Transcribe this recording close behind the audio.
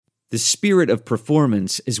The spirit of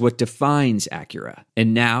performance is what defines Acura.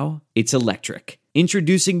 And now, it's electric.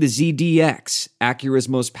 Introducing the ZDX, Acura's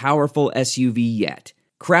most powerful SUV yet.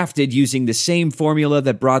 Crafted using the same formula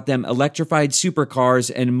that brought them electrified supercars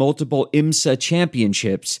and multiple IMSA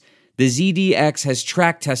championships, the ZDX has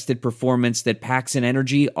track-tested performance that packs an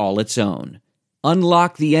energy all its own.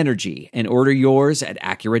 Unlock the energy and order yours at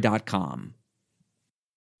Acura.com.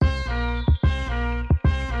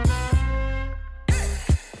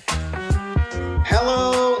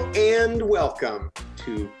 Hello and welcome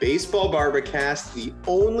to Baseball Barbacast, the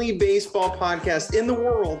only baseball podcast in the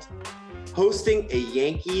world hosting a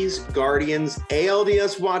Yankees-Guardians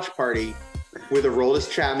ALDS watch party with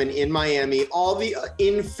Aroldis Chapman in Miami. All the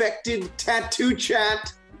infected tattoo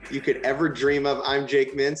chat you could ever dream of. I'm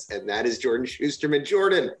Jake Mintz, and that is Jordan Schusterman.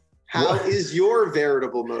 Jordan, how is your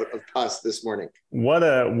veritable moat of pus this morning? What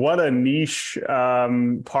a niche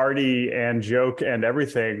party and joke and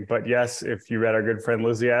everything. But yes, if you read our good friend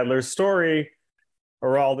Lizzie Adler's story,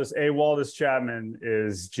 Aroldis Chapman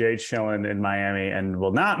is Jay chillin' in Miami and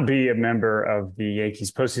will not be a member of the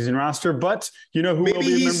Yankees postseason roster. But you know who will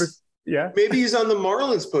be a member? Yeah, maybe he's on the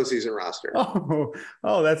Marlins postseason roster.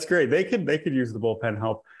 Oh, that's great. They could use the bullpen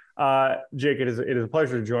help. Jake, it is a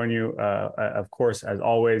pleasure to join you. Of course, as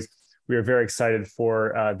always, we are very excited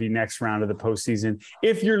for the next round of the postseason.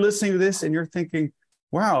 If you're listening to this and you're thinking,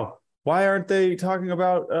 "Wow, why aren't they talking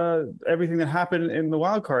about everything that happened in the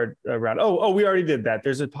wild card round?" Oh, we already did that.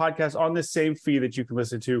 There's a podcast on this same feed that you can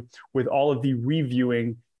listen to with all of the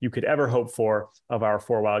reviewing you could ever hope for of our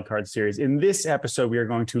 4 wild card series. In this episode, we are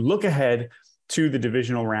going to look ahead to the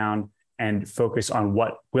divisional round and focus on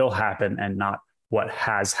what will happen and not what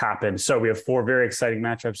has happened. So we have 4 very exciting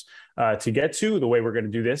matchups to get to. The way we're going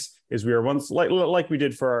to do this is we are once like we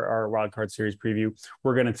did for our wild card series preview.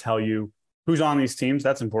 We're going to tell you who's on these teams.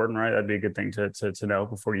 That's important, right? That'd be a good thing to know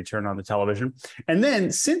before you turn on the television. And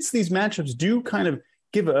then since these matchups do kind of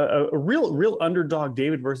give a real underdog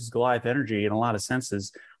David versus Goliath energy in a lot of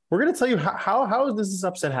senses, we're going to tell you how does this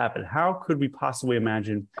upset happen? How could we possibly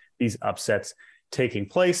imagine these upsets taking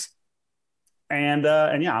place? And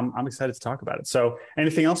yeah, I'm excited to talk about it. So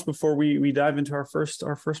anything else before we dive into our first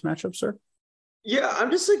matchup, sir? Yeah,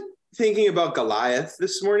 I'm just thinking about Goliath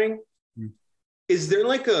this morning. Is there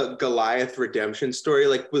a Goliath redemption story?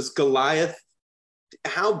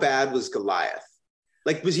 How bad was Goliath?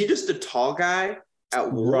 Was he just a tall guy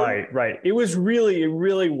at war? Right. It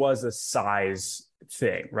really was a size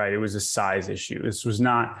thing, right? It was a size issue. This was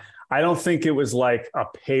not, I don't think it was like a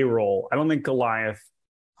payroll. I don't think Goliath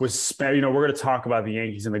was, we're going to talk about the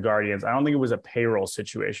Yankees and the Guardians. I don't think it was a payroll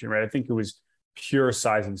situation, right? I think it was pure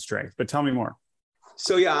size and strength, but tell me more.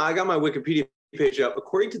 So yeah, I got my Wikipedia page up.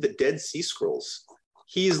 According to the Dead Sea Scrolls,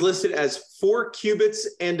 he's listed as 4 cubits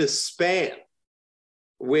and a span,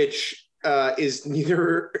 which is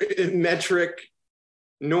neither metric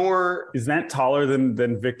nor... Is that taller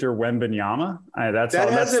than Victor Wembanyama?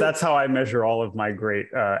 That's how I measure all of my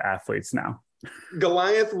great athletes now.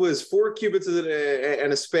 Goliath was 4 cubits and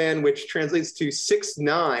a span, which translates to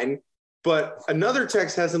 6'9", but another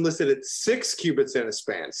text has him listed at 6 cubits and a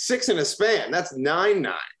span. 6 and a span, that's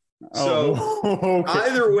 9'9". So okay.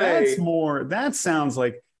 Either way, that's more. That sounds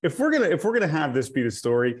like if we're gonna have this be the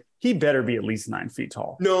story, he better be at least 9 feet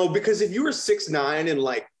tall. No, because if you were 6'9" and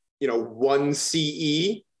 1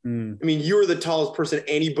 CE, I mean, you were the tallest person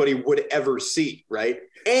anybody would ever see, right?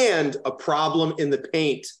 And a problem in the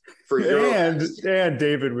paint for your and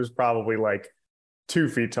David was probably 2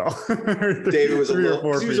 feet tall. David was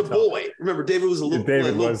he was a boy. Remember, David was a little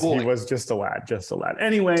boy. He was just a lad.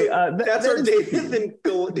 Anyway, that's our David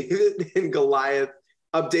and Goliath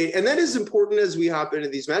update. And that is important as we hop into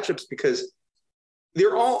these matchups because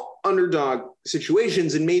they're all underdog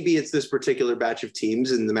situations. And maybe it's this particular batch of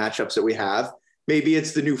teams and the matchups that we have. Maybe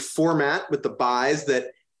it's the new format with the buys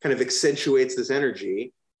that kind of accentuates this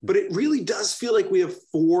energy. But it really does feel like we have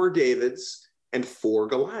 4 Davids and 4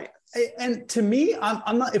 Goliaths. And to me,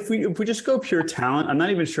 I'm not. If we just go pure talent, I'm not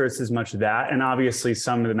even sure it's as much that. And obviously,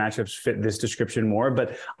 some of the matchups fit this description more.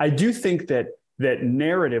 But I do think that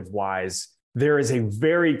narrative wise, there is a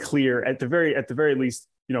very clear, at the very least,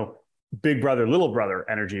 big brother, little brother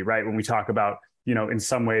energy, right? When we talk about, in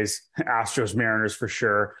some ways, Astros, Mariners for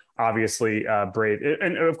sure. Obviously, Braves,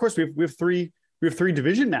 and of course we have 3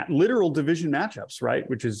 literal division matchups, right?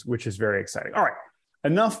 Which is very exciting. All right.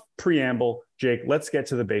 Enough preamble, Jake. Let's get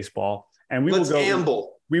to the baseball, and let's get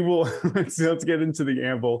into the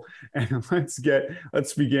amble, and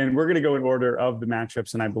let's begin. We're going to go in order of the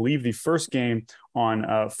matchups, and I believe the first game on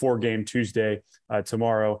 4-game Tuesday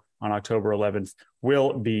tomorrow on October 11th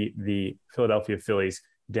will be the Philadelphia Phillies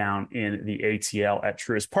down in the ATL at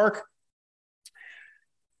Truist Park.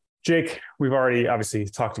 Jake, we've already obviously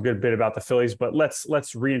talked a good bit about the Phillies, but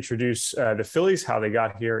let's reintroduce the Phillies, how they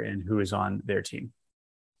got here, and who is on their team.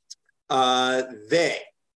 They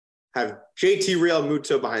have JT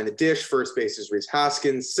Realmuto behind the dish. First base is Rhys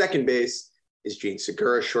Hoskins. Second base is Gene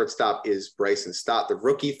Segura. Shortstop is Bryson Stott, the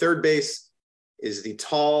rookie. Third base is the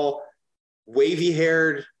tall,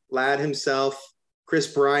 wavy-haired lad himself, Chris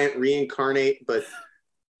Bryant, reincarnate, but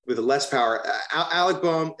with less power. Alec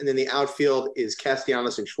Bohm, and then the outfield is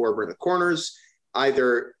Castellanos and Schwarber in the corners,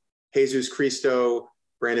 either Jesus Cristo,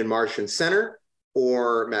 Brandon Marsh in center,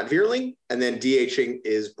 or Matt Vierling, and then DHing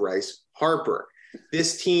is Bryce Harper.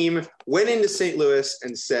 This team went into St. Louis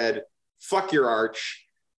and said, fuck your arch,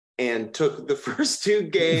 and took the first two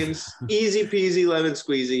games, easy peasy, lemon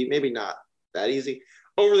squeezy, maybe not that easy,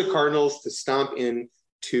 over the Cardinals to stomp in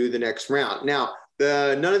to the next round. Now,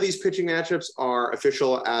 none of these pitching matchups are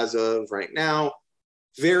official as of right now.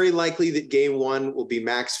 Very likely that game one will be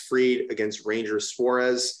Max Fried against Ranger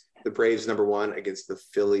Suarez, the Braves number 1 against the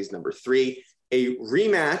Phillies number 3. A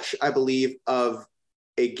rematch, I believe, of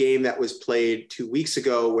a game that was played 2 weeks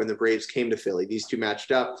ago when the Braves came to Philly. These two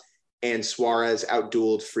matched up, and Suarez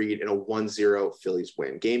outdueled Fried in a 1-0 Phillies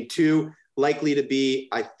win. Game 2, likely to be,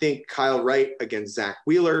 I think, Kyle Wright against Zach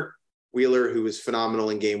Wheeler. Wheeler, who was phenomenal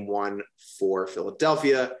in game 1 for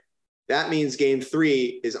Philadelphia. That means game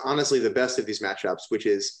 3 is honestly the best of these matchups, which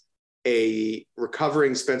is a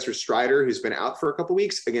recovering Spencer Strider, who's been out for a couple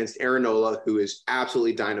weeks, against Aaron Nola, who is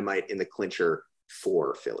absolutely dynamite in the clincher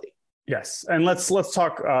for Philly. Yes, and let's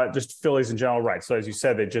talk just Phillies in general, right? So as you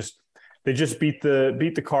said, they just beat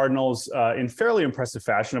the Cardinals in fairly impressive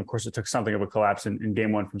fashion. Of course, it took something of a collapse in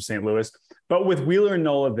game 1 from St. Louis, but with Wheeler and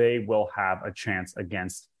Nola, they will have a chance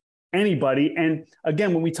against anybody. And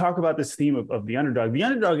again, when we talk about this theme of the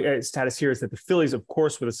underdog status here is that the Phillies, of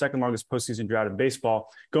course, were the second longest postseason drought in baseball,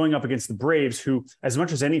 going up against the Braves, who, as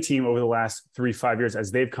much as any team over the last 3-5 years,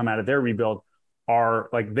 as they've come out of their rebuild, are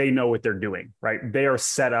like, they know what they're doing, right? They are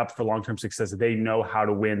set up for long-term success. They know how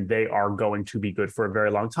to win. They are going to be good for a very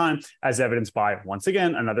long time, as evidenced by, once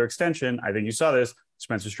again, another extension. I think you saw this.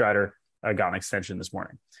 Spencer Strider got an extension this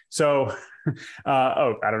morning. So,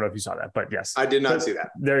 I don't know if you saw that, but yes. I did not see that.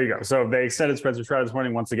 There you go. So they extended Spencer Strider this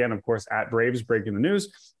morning, once again, of course, at Braves, breaking the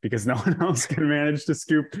news, because no one else can manage to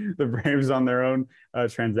scoop the Braves on their own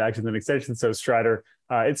transactions and extensions. So Strider,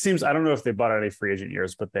 it seems, I don't know if they bought out any free agent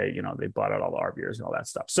years, but they bought out all the RB years and all that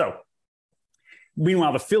stuff. So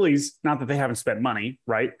meanwhile, the Phillies, not that they haven't spent money,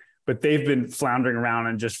 right? But they've been floundering around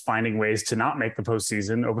and just finding ways to not make the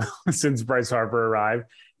postseason since Bryce Harper arrived.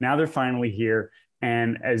 Now they're finally here.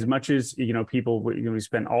 And as much as, people, we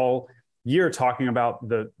spent all year talking about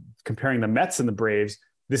comparing the Mets and the Braves,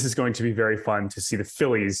 this is going to be very fun to see the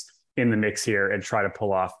Phillies in the mix here and try to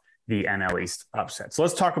pull off the NL East upset. So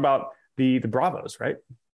let's talk about the Bravos, right?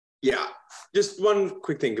 Yeah. Just one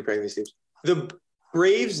quick thing comparing these teams. The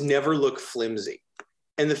Braves never look flimsy.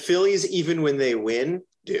 And the Phillies, even when they win,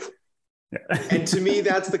 do. Yeah. And to me,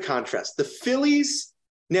 that's the contrast. The Phillies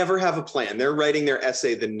never have a plan. They're writing their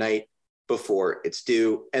essay the night before it's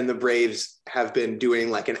due. And the Braves have been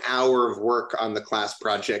doing like an hour of work on the class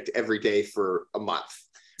project every day for a month,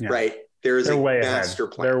 right? There is a master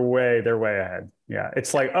plan. They're way ahead. Yeah.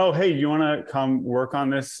 It's like, oh, hey, you want to come work on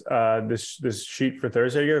this sheet for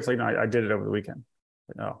Thursday again? It's like, no, I did it over the weekend.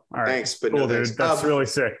 But, all right. Thanks, but cool, no thanks. Dude. That's really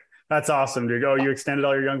sick. That's awesome, dude. Oh, you extended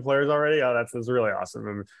all your young players already? Oh, that's really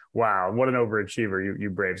awesome. Wow, what an overachiever you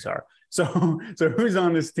Braves are. So who's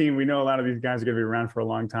on this team? We know a lot of these guys are going to be around for a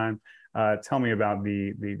long time. Tell me about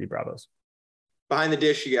the Bravos. Behind the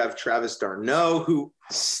dish, you have Travis d'Arnaud, who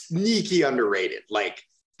sneaky underrated. Like,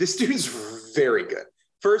 this dude's very good.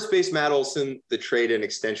 First base, Matt Olson, the trade and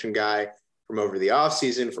extension guy from over the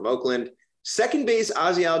offseason from Oakland. Second base,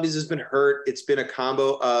 Ozzie Albies has been hurt. It's been a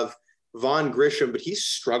combo of Vaughn Grisham, but he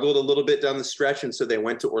struggled a little bit down the stretch, and so they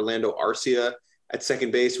went to Orlando Arcia at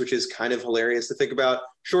second base, which is kind of hilarious to think about.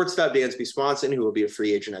 Shortstop, Dansby Swanson, who will be a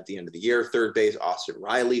free agent at the end of the year. Third base, Austin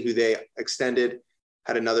Riley, who they extended,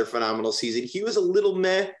 had another phenomenal season. He was a little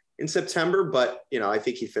meh in September, but, I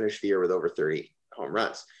think he finished the year with over 30 home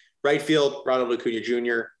runs. Right field, Ronald Acuna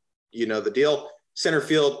Jr., you know the deal. Center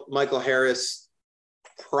field, Michael Harris,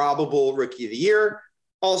 probable rookie of the year,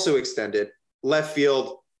 also extended. Left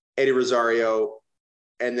field, Eddie Rosario,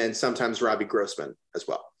 and then sometimes Robbie Grossman as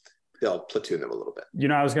well. They'll platoon them a little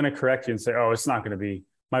bit. I was going to correct you and say, it's not going to be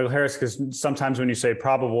Michael Harris, because sometimes when you say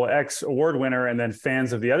probable X award winner and then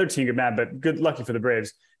fans of the other team get mad, but good lucky for the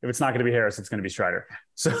Braves. If it's not going to be Harris, it's going to be Strider.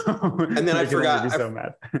 So, and then I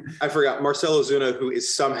forgot Marcell Ozuna, who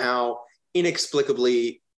is somehow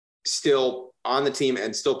inexplicably still on the team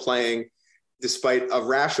and still playing despite a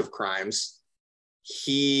rash of crimes.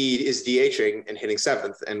 He is DHing and hitting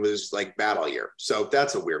 7th and was like bad all year. So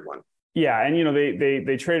that's a weird one. Yeah. And,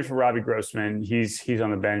 they traded for Robbie Grossman. He's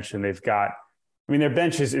on the bench, and they've got, their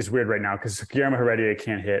bench is weird right now because Guillermo Heredia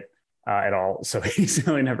can't hit at all. So he's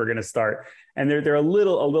really never going to start. And they're a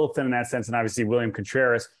little thin in that sense. And obviously William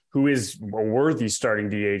Contreras, who is a worthy starting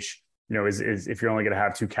DH, is if you're only going to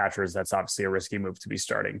have 2 catchers, that's obviously a risky move to be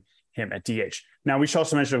starting him at DH. Now, we should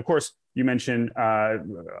also mention, of course, you mentioned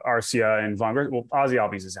Arcia and Von Gregg. Well, Ozzy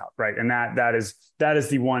Albies is out, right? And that is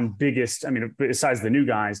the one biggest, besides the new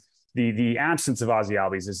guys, the absence of Ozzy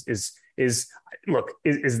Albies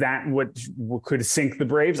is that what could sink the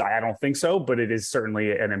Braves? I don't think so, but it is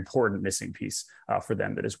certainly an important missing piece for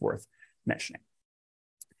them that is worth mentioning.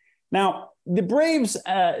 Now, the Braves,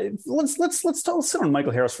 let's sit on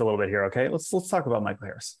Michael Harris for a little bit here, okay? Let's talk about Michael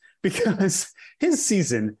Harris, because his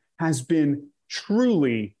season has been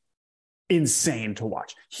truly insane to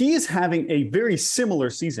watch. He is having a very similar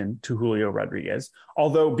season to Julio Rodriguez,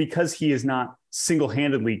 although because he is not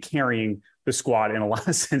single-handedly carrying the squad in a lot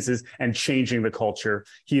of senses and changing the culture,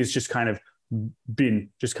 he has just kind of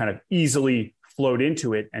easily flowed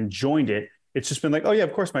into it and joined it. It's just been like, oh yeah,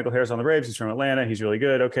 of course, Michael Harris on the Braves. He's from Atlanta. He's really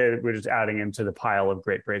good. Okay, we're just adding him to the pile of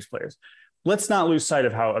great Braves players. Let's not lose sight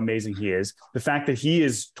of how amazing he is. The fact that he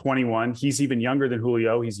is 21, he's even younger than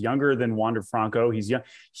Julio. He's younger than Wander Franco. He's young.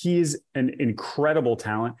 He is an incredible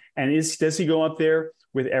talent. And does he go up there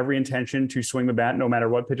with every intention to swing the bat no matter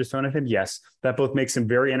what pitch is thrown at him? Yes. That both makes him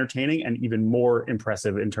very entertaining and even more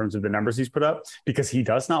impressive in terms of the numbers he's put up, because he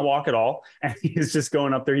does not walk at all. And he is just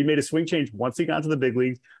going up there. He made a swing change once he got to the big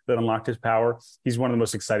leagues that unlocked his power. He's one of the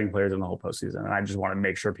most exciting players in the whole postseason. And I just want to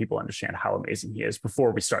make sure people understand how amazing he is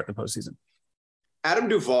before we start the postseason. Adam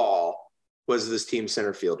Duvall was this team's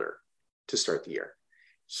center fielder to start the year.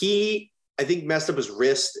 He, I think, messed up his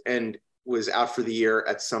wrist and was out for the year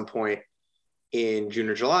at some point in June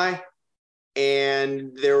or July.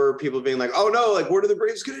 And there were people being like, oh no, like, what are the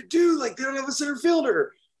Braves going to do? Like, they don't have a center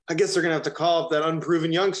fielder. I guess they're going to have to call up that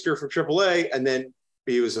unproven youngster from AAA. And then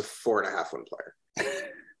he was a 4.5 win player.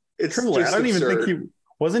 It's AAA. I don't absurd. even think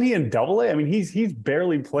wasn't he in AA? He's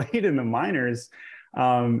barely played in the minors.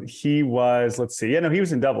 He was, let's see. Yeah, no, he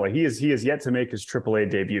was in AA. He is yet to make his AAA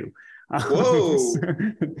debut. Whoa.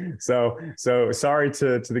 So sorry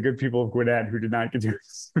to the good people of Gwinnett who did not get to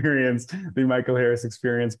experience the Michael Harris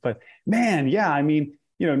experience. But man, yeah,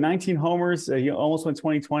 19 homers. He almost went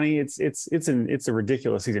 2020. It's a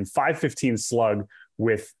ridiculous season. 515 slug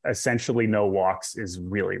with essentially no walks is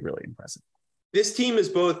really, really impressive. This team is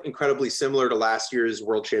both incredibly similar to last year's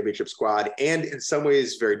World Championship squad and in some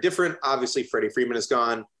ways very different. Obviously, Freddie Freeman is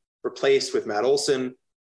gone, replaced with Matt Olson.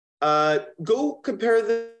 Go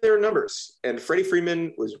compare their numbers. And Freddie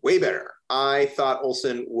Freeman was way better. I thought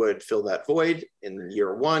Olson would fill that void in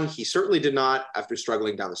year one. He certainly did not after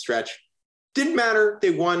struggling down the stretch. Didn't matter.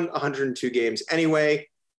 They won 102 games anyway.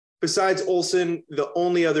 Besides Olson, the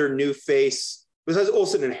only other new face, besides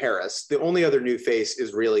Olson and Harris, the only other new face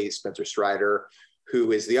is really Spencer Strider,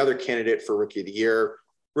 who is the other candidate for Rookie of the Year.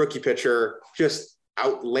 Rookie pitcher, just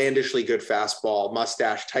outlandishly good fastball,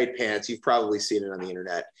 mustache, tight pants. You've probably seen it on the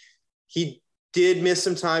internet. He did miss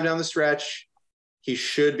some time down the stretch. He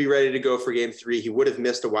should be ready to go for game 3. He would have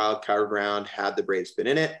missed a wild card round had the Braves been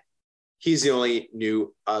in it. He's the only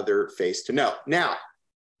new other face to know. Now,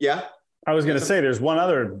 yeah? I was going to say there's one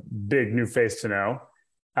other big new face to know.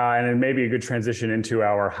 And it may be a good transition into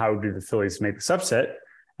our how do the Phillies make this upset.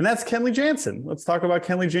 And that's Kenley Jansen. Let's talk about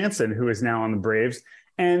Kenley Jansen, who is now on the Braves.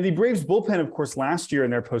 And the Braves bullpen, of course, last year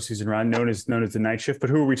in their postseason run, known as the night shift. But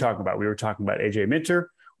who were we talking about? We were talking about AJ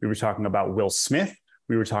Minter. We were talking about Will Smith.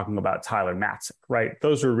 We were talking about Tyler Matzik, right?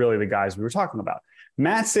 Those were really the guys we were talking about.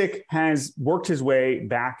 Matzik has worked his way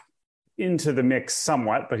back into the mix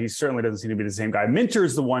somewhat, but he certainly doesn't seem to be the same guy. Minter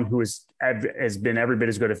is the one who has been every bit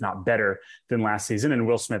as good, if not better, than last season, and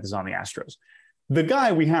Will Smith is on the Astros. The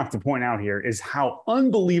guy we have to point out here is how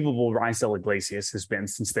unbelievable Raisel Iglesias has been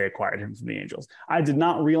since they acquired him from the Angels. I did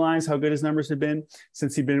not realize how good his numbers had been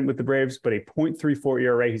since he'd been with the Braves, but a .34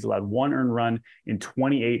 ERA. He's allowed 1 earned run in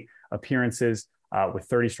 28 appearances with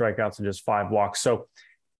 30 strikeouts and just 5 walks. So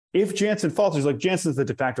if Jansen falters, like Jansen's the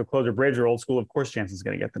de facto closer, Braves are old school, of course Jansen's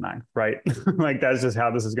going to get the 9, right? Like that's just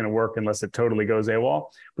how this is going to work unless it totally goes AWOL.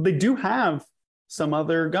 But they do have some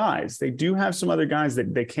other guys. They do have some other guys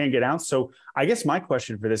that they can get out. So I guess my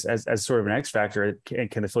question for this as sort of an X factor,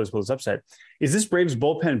 can the Phillies pull this upset? Is this Braves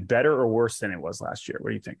bullpen better or worse than it was last year? What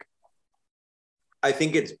do you think? I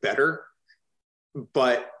think it's better,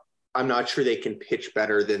 but I'm not sure they can pitch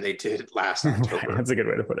better than they did last October. Right, that's a good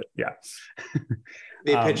way to put it. Yeah.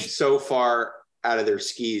 They pitched so far out of their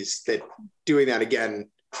skis that doing that again,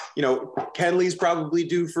 Kenley's probably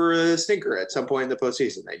due for a stinker at some point in the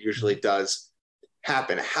postseason. That usually does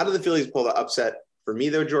happen. How do the Phillies pull the upset? For me,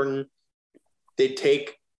 though, Jordan, they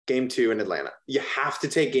take game 2 in Atlanta. You have to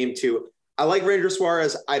take game 2. I like Ranger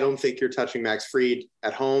Suarez. I don't think you're touching Max Fried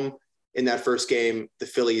at home in that first game. The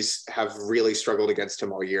Phillies have really struggled against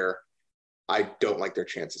him all year. I don't like their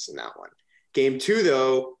chances in that one. Game 2,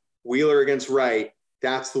 though, Wheeler against Wright,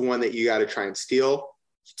 that's the one that you got to try and steal.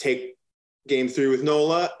 You take game 3 with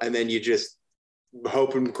Nola, and then you just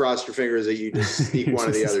hope and cross your fingers that you just sneak one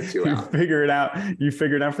of the other two out. You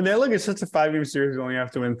figure it out from there. Look, it's just a 5-game series. You only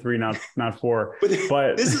have to win 3, not 4. But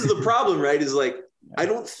this is the problem, right? Is like, I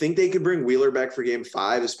don't think they could bring Wheeler back for game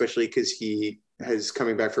 5, especially because he is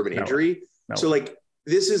coming back from an injury. No. So like,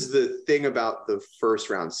 this is the thing about the first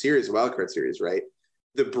round series, wildcard series, right?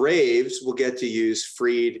 The Braves will get to use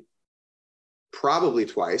Fried probably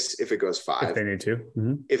twice if it goes 5. If they need to.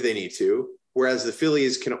 Mm-hmm. If they need to. Whereas the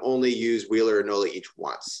Phillies can only use Wheeler and Nola each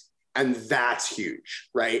once. And that's huge,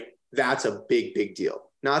 right? That's a big, big deal.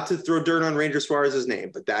 Not to throw dirt on Ranger Suarez's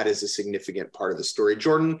name, but that is a significant part of the story.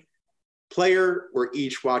 Jordan, player we're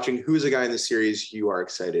each watching, who's a guy in the series you are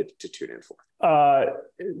excited to tune in for?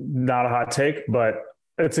 Not a hot take, but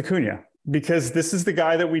it's Acuna. Because this is the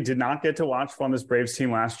guy that we did not get to watch on this Braves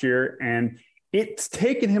team last year. And it's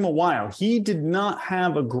taken him a while. He did not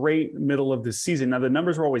have a great middle of the season. Now, the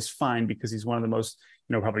numbers were always fine because he's one of the most,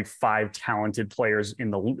 probably 5 talented players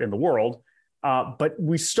in the world. But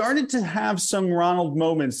we started to have some Ronald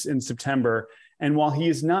moments in September. And while he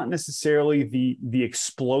is not necessarily the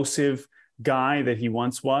explosive guy that he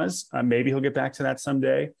once was, maybe he'll get back to that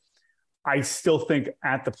someday. I still think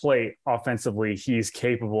at the plate offensively, he's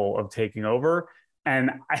capable of taking over.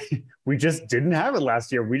 And we just didn't have it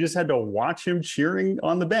last year. We just had to watch him cheering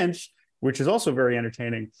on the bench, which is also very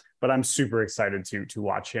entertaining. But I'm super excited to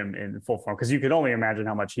watch him in full form because you can only imagine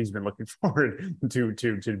how much he's been looking forward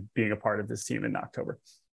to being a part of this team in October.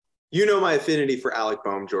 You know my affinity for Alec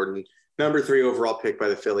Boehm, Jordan. Number 3 overall pick by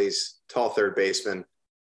the Phillies, tall third baseman.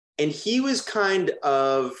 And he was kind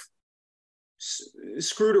of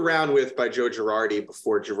screwed around with by Joe Girardi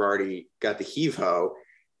before Girardi got the heave-ho.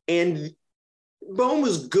 And Boehm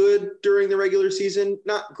was good during the regular season.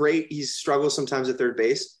 Not great. He struggles sometimes at third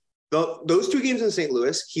base. Those 2 games in St.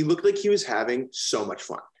 Louis, he looked like he was having so much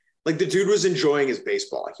fun. Like the dude was enjoying his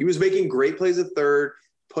baseball. He was making great plays at third,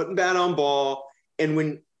 putting bat on ball.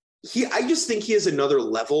 And I just think he has another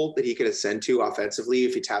level that he could ascend to offensively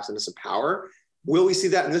if he taps into some power. Will we see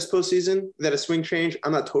that in this postseason? That a swing change?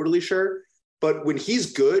 I'm not totally sure. But when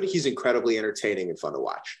he's good, he's incredibly entertaining and fun to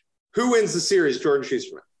watch. Who wins the series? Jordan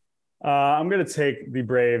Schusterman. I'm going to take the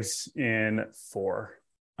Braves in 4.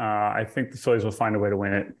 I think the Phillies will find a way to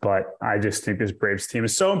win it, but I just think this Braves team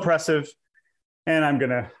is so impressive, and I'm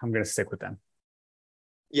gonna stick with them.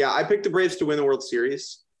 Yeah, I picked the Braves to win the World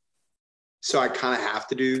Series, so I kind of have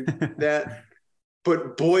to do that.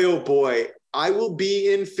 But boy, oh boy, I will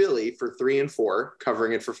be in Philly for 3 and 4,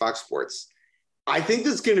 covering it for Fox Sports. I think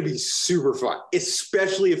this is going to be super fun,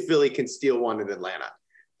 especially if Philly can steal one in Atlanta.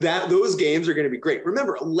 Those games are going to be great.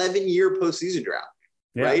 Remember, 11-year postseason drought,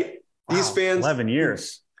 right? Wow, these fans, 11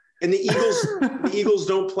 years. And the Eagles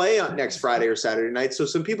don't play on next Friday or Saturday night, so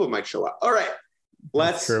some people might show up. All right,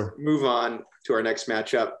 let's move on to our next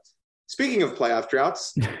matchup. Speaking of playoff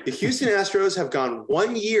droughts, the Houston Astros have gone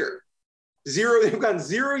 1 year, they've gone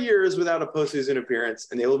 0 years without a postseason appearance,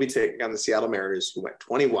 and they will be taking on the Seattle Mariners, who went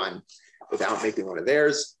 21 without making one of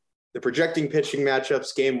theirs. The projecting pitching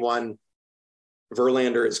matchups, game 1,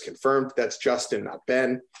 Verlander is confirmed. That's Justin, not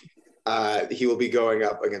Ben. He will be going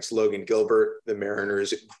up against Logan Gilbert, the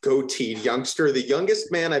Mariners' goateed youngster, the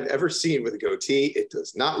youngest man I've ever seen with a goatee. It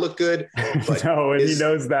does not look good. But no, and he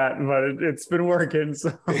knows that, but it's been working.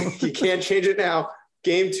 So he can't change it now.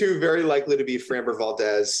 Game 2, very likely to be Framber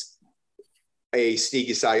Valdez, a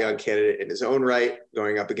sneaky Cy Young candidate in his own right,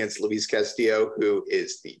 going up against Luis Castillo, who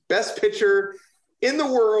is the best pitcher in the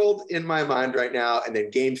world in my mind right now. And then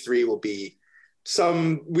game 3 will be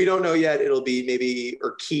we don't know yet. It'll be maybe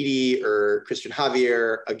Urquidy or Christian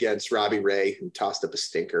Javier against Robbie Ray, who tossed up a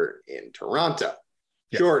stinker in Toronto.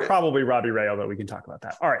 Yeah, Jordan. Probably Robbie Ray, although we can talk about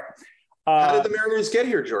that. All right. How did the Mariners get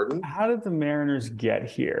here, Jordan? How did the Mariners get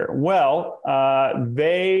here? Well,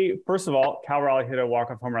 first of all, Cal Raleigh hit a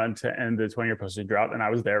walk-off home run to end the 20-year postseason drought, and I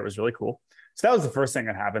was there. It was really cool. So that was the first thing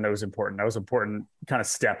that happened. That was important. That was an important kind of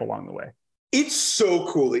step along the way. It's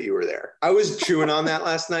so cool that you were there. I was chewing on that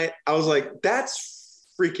last night. I was like, that's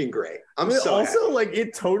freaking great.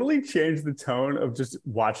 It totally changed the tone of just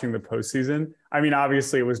watching the postseason. I mean,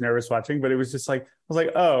 obviously it was nervous watching, but it was just like, I was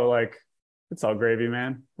like, oh, like It's all gravy,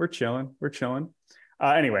 man. We're chilling.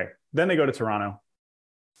 Anyway, then they go to Toronto.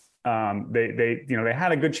 They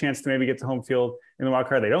had a good chance to maybe get to home field in the wild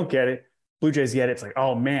card. They don't get it. Blue Jays get it. It's like,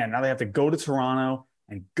 oh man, now they have to go to Toronto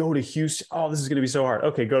and go to Houston. Oh, this is going to be so hard.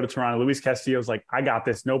 Okay, go to Toronto. Luis Castillo's like, I got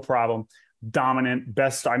this, no problem. Dominant,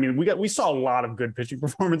 best. I mean, we saw a lot of good pitching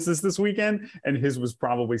performances this weekend, and his was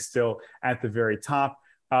probably still at the very top.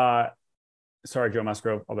 Sorry, Joe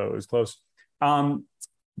Musgrove, although it was close.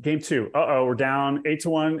 Game 2. We're down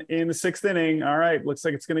 8-1 in the 6th inning. All right, looks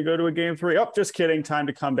like it's going to go to a game 3. Oh, just kidding. Time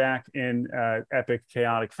to come back in epic,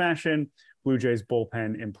 chaotic fashion. Blue Jays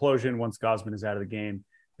bullpen implosion. Once Gausman is out of the game,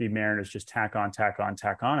 the Mariners just tack on,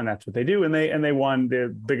 and that's what they do. And they won their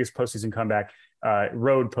biggest postseason comeback,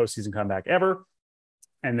 road postseason comeback ever.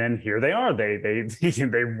 And then here they are. They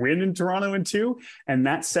win in Toronto in 2, and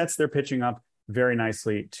that sets their pitching up very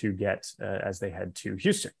nicely to get as they head to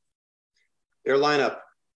Houston. Their lineup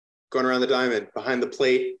going around the diamond behind the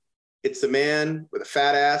plate. It's the man with a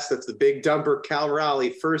fat ass. That's the big dumper, Cal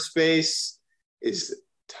Raleigh. First base is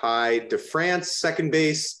Ty DeFrance. Second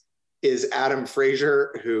base is Adam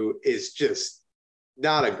Frazier, who is just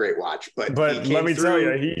not a great watch. But let me tell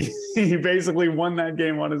you, he basically won that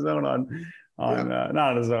game on his own not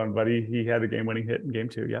on his own, but he had the game-winning hit in game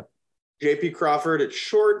 2. Yep. JP Crawford at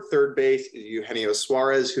short. Third base is Eugenio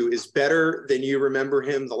Suarez, who is better than you remember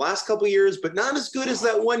him the last couple of years, but not as good as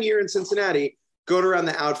that 1 year in Cincinnati. Going around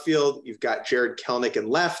the outfield, you've got Jared Kelenic in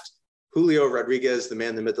left, Julio Rodriguez, the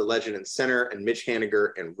man, the myth, the legend in center, and Mitch Haniger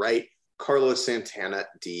in right, Carlos Santana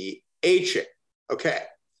DHing. Okay,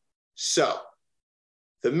 so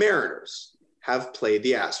the Mariners have played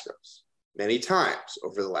the Astros many times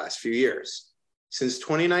over the last few years. Since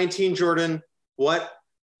 2019, Jordan, what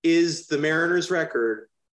is the Mariners' record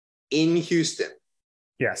in Houston?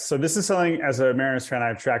 Yes. So this is something, as a Mariners fan,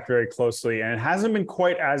 I've tracked very closely, and it hasn't been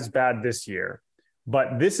quite as bad this year.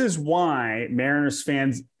 But this is why Mariners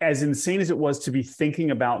fans, as insane as it was to be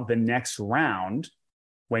thinking about the next round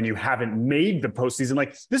when you haven't made the postseason,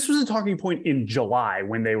 like this was a talking point in July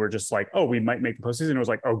when they were just like, oh, we might make the postseason. It was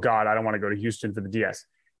like, oh God, I don't want to go to Houston for the DS.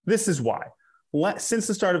 This is why. Since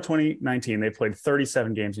the start of 2019, they played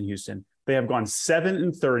 37 games in Houston. They have gone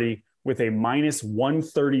 7-30 with a minus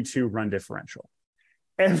 132 run differential.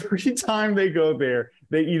 Every time they go there,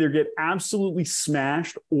 they either get absolutely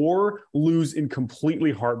smashed or lose in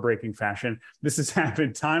completely heartbreaking fashion. This has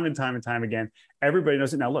happened time and time and time again. Everybody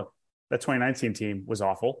knows it. Now, look, that 2019 team was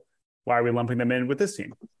awful. Why are we lumping them in with this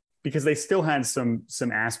team? Because they still had some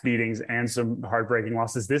ass beatings and some heartbreaking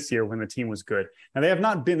losses this year when the team was good. Now, they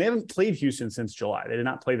haven't played Houston since July. They did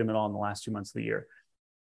not play them at all in the last 2 months of the year,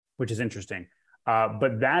 which is interesting.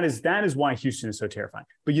 But that is why Houston is so terrifying.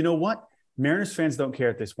 But you know what? Mariners fans don't care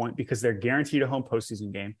at this point because they're guaranteed a home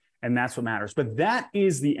postseason game, and that's what matters. But that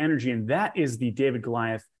is the energy, and that is the David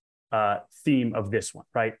Goliath theme of this one,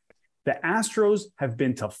 right? The Astros have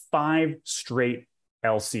been to 5 straight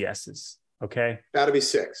LCSs, okay? About to be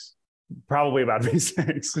 6. Probably about to be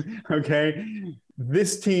 6, okay?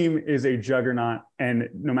 This team is a juggernaut, and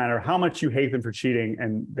no matter how much you hate them for cheating,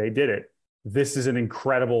 and they did it, this is an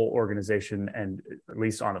incredible organization, and at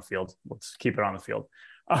least on the field. Let's keep it on the field.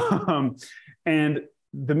 And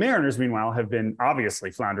the Mariners, meanwhile, have been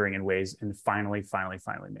obviously floundering in ways and finally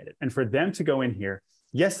made it. And for them to go in here,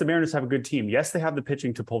 yes, the Mariners have a good team. Yes, they have the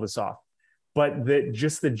pitching to pull this off. But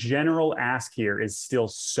just the general ask here is still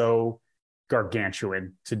so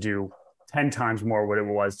gargantuan to do 10 times more what it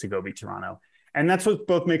was to go beat Toronto. And that's what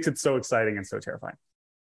both makes it so exciting and so terrifying.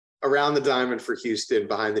 Around the diamond for Houston,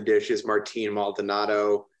 behind the dish is Martin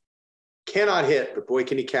Maldonado. Cannot hit, but boy,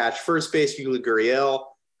 can he catch. First base, Yuli Gurriel,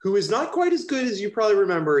 who is not quite as good as you probably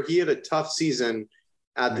remember. He had a tough season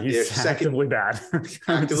at the dish. Actively bad.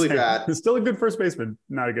 Actively bad. He's still a good first baseman,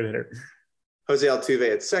 not a good hitter. Jose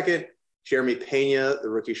Altuve at second. Jeremy Pena, the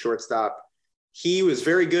rookie shortstop. He was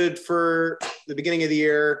very good for the beginning of the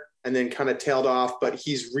year and then kind of tailed off, but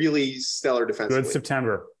he's really stellar defensively. Good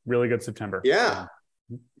September. Really good September. Yeah.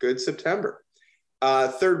 Good September.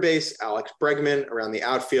 Third base, Alex Bregman around the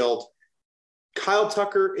outfield. Kyle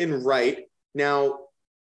Tucker in right. Now,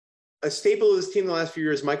 a staple of this team the last few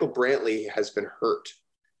years, Michael Brantley has been hurt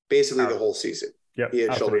basically the whole season. Yep, he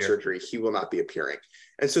had shoulder surgery. He will not be appearing.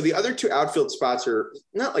 And so the other 2 outfield spots are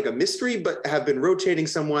not like a mystery, but have been rotating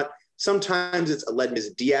somewhat. Sometimes it's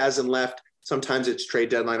Aledmys Diaz in left. Sometimes it's trade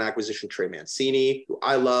deadline acquisition Trey Mancini, who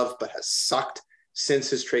I love, but has sucked since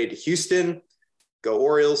his trade to Houston. Go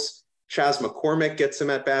Orioles. Chas McCormick gets some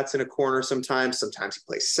at-bats in a corner sometimes. Sometimes he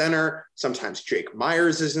plays center. Sometimes Jake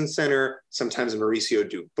Myers is in center. Sometimes Mauricio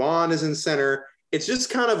Dubon is in center. It's just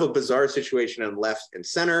kind of a bizarre situation in left and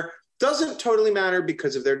center. Doesn't totally matter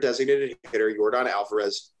because of their designated hitter, Yordan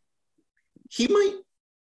Alvarez. He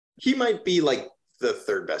might be like the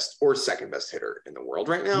third best or second best hitter in the world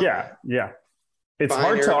right now. Yeah. It's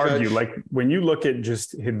hard to argue. Like when you look at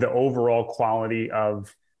just the overall quality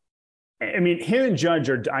of, I mean, him and Judge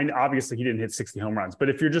are, obviously he didn't hit 60 home runs, but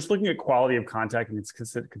if you're just looking at quality of contact and it's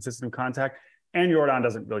consistent contact, and Yordan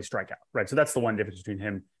doesn't really strike out, right? So that's the one difference between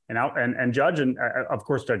him and Judge. And of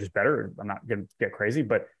course, Judge is better. I'm not going to get crazy,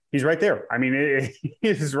 but he's right there. I mean,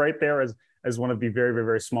 he's right there as one of the very, very,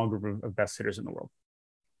 very small group of best hitters in the world.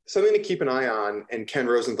 Something to keep an eye on, and Ken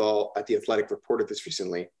Rosenthal at The Athletic reported this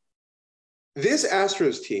recently. This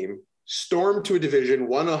Astros team stormed to a division,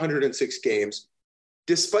 won 106 games,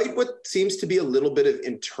 despite what seems to be a little bit of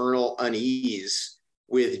internal unease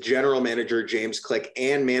with general manager James Click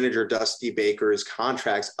and manager Dusty Baker's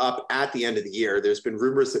contracts up at the end of the year. There's been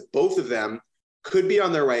rumors that both of them could be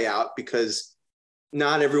on their way out because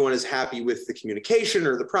not everyone is happy with the communication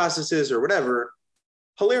or the processes or whatever.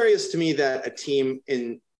 Hilarious to me that a team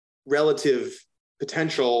in relative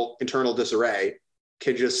potential internal disarray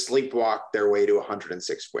can just sleepwalk their way to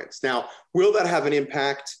 106 wins. Now, will that have an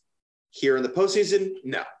impact here in the postseason?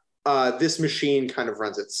 No. This machine kind of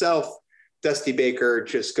runs itself. Dusty Baker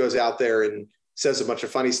just goes out there and says a bunch of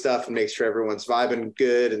funny stuff and makes sure everyone's vibing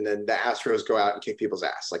good. And then the Astros go out and kick people's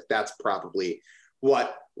ass. Like that's probably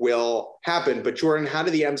what will happen. But Jordan, how do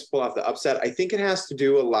the M's pull off the upset? I think it has to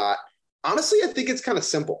do a lot. Honestly, I think it's kind of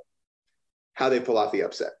simple how they pull off the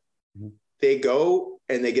upset. Mm-hmm. They go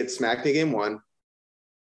and they get smacked in game one.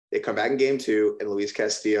 They come back in game two and Luis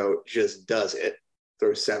Castillo just does it.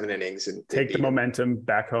 Throws 7 innings and take the momentum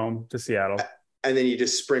back home to Seattle. And then you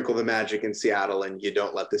just sprinkle the magic in Seattle and you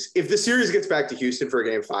don't let this, if the series gets back to Houston for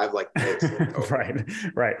game 5, like,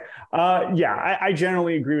 right. I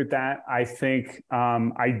generally agree with that. I think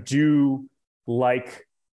I do like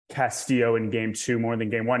Castillo in game 2 more than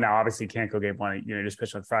game 1. Now, obviously you can't go game 1, you just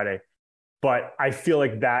pitch on Friday, but I feel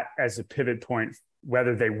like that as a pivot point,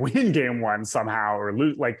 whether they win game 1 somehow or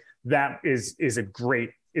lose, like that is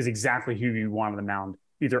exactly who you want on the mound,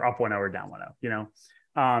 either up 1-0 or down 1-0,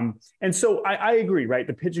 And so I agree, right?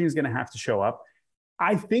 The pitching is going to have to show up.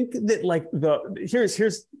 I think that like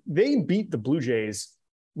they beat the Blue Jays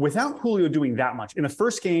without Julio doing that much. In the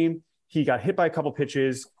first game, he got hit by a couple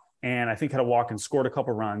pitches and I think had a walk and scored a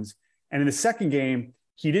couple runs. And in the second game,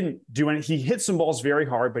 he didn't do any, he hit some balls very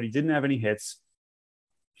hard, but he didn't have any hits.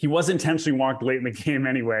 He was intentionally walked late in the game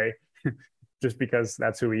anyway, just because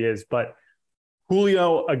that's who he is. But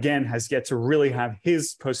Julio, again, has yet to really have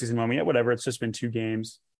his postseason moment yet. Whatever, it's just been 2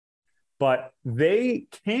 games. But they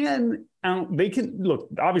can look,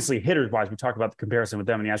 obviously, hitters-wise, we talk about the comparison with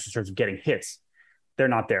them in the Astros in terms of getting hits. They're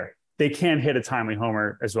not there. They can hit a timely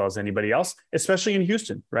homer as well as anybody else, especially in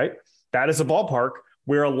Houston, right? That is a ballpark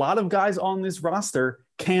where a lot of guys on this roster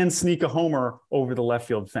can sneak a homer over the left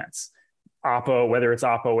field fence. Whether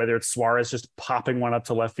it's Suarez just popping one up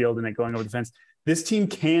to left field and then going over the fence. This team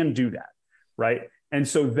can do that. Right. And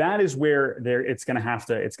so that is where it's going to have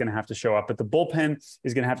to show up. But the bullpen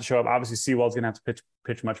is going to have to show up. Obviously, Sewell's going to have to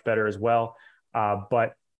pitch much better as well.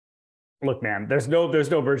 But look, man, there's no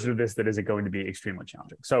version of this that isn't going to be extremely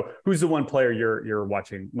challenging. So who's the one player you're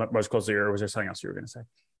watching most closely, or was there something else you were going to say?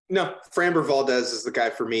 No, Framber Valdez is the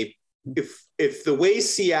guy for me. If the way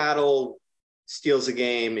Seattle steals a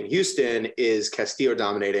game in Houston is Castillo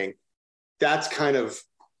dominating, that's kind of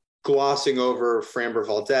glossing over Framber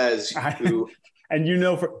Valdez, who and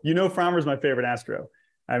Framber's my favorite Astro.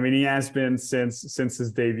 I mean, he has been since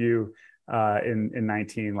his debut in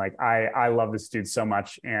 19. Like I love this dude so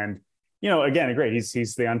much, and again, great. He's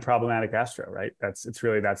the unproblematic Astro, right? It's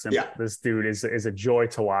really that simple. Yeah. This dude is a joy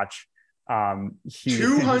to watch.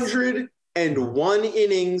 201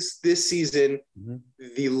 innings this season,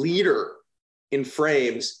 the leader in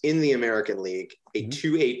frames in the American League, a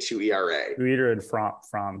 2.82 ERA. Leader in from.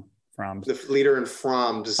 The leader in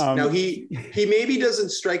Froms. Now he maybe doesn't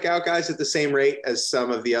strike out guys at the same rate as some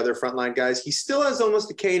of the other frontline guys. He still has almost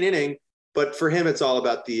a K an inning, but for him, it's all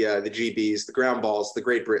about the GBs, the ground balls, the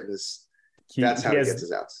Great Britons. That's how he gets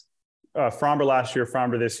his outs. Framber last year,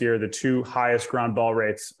 Framber this year, the 2 highest ground ball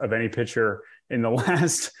rates of any pitcher in the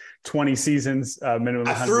last 20 seasons. Minimum.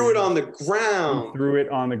 I threw it on the ground. He threw it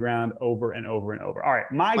on the ground over and over and over. All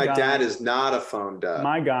right, my dad is not a phone dub.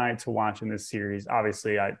 My guy to watch in this series,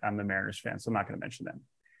 obviously, I'm the Mariners fan, so I'm not going to mention them.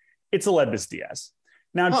 It's Aledmys Diaz.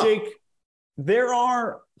 Now, Jake, there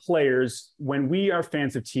are players when we are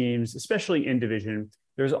fans of teams, especially in division.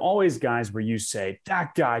 There's always guys where you say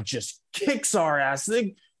that guy just kicks our ass.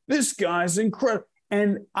 This guy's incredible.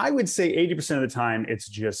 And I would say 80% of the time it's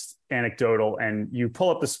just anecdotal, and you pull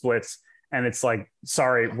up the splits And it's like,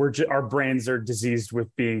 sorry, our brains are diseased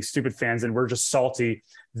with being stupid fans, and we're just salty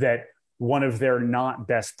that one of their not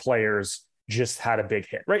best players just had a big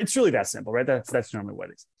hit, right? It's really that simple, right? That's normally what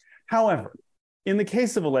it is. However, in the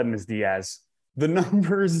case of Aledmys Diaz, the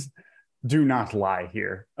numbers do not lie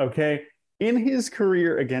here, okay? In his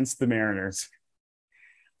career against the Mariners,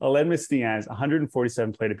 Aledmys Diaz,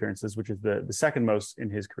 147 plate appearances, which is the second most in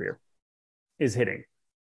his career, is hitting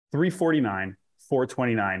 349,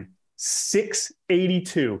 429,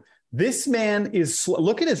 682. This man is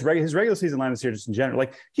look at his regular season line this year, just in general.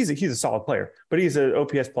 Like he's a solid player, but he's an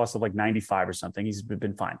OPS plus of like 95 or something. He's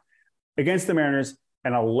been fine against the Mariners.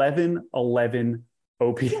 An 11-11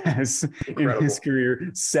 OPS in his career,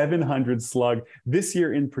 700 slug. This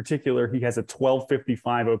year in particular, he has a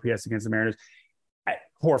 1255 OPS against the Mariners.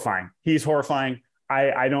 Horrifying. He's horrifying.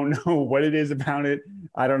 I don't know what it is about it.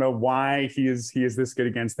 I don't know why he is this good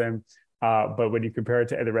against them. But when you compare it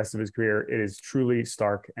to the rest of his career, it is truly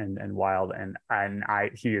stark and wild. And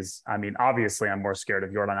obviously I'm more scared of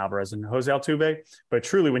Yordan Alvarez and Jose Altuve, but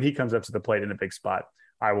truly when he comes up to the plate in a big spot,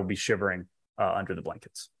 I will be shivering under the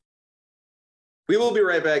blankets. We will be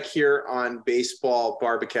right back here on Baseball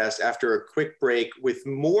Barbacast after a quick break with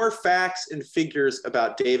more facts and figures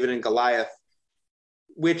about David and Goliath,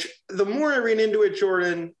 which the more I read into it,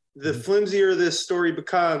 Jordan, the flimsier this story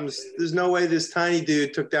becomes. There's no way this tiny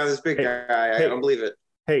dude took down this big guy. I don't believe it.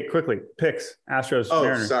 Hey, quickly, picks. Astros. Oh,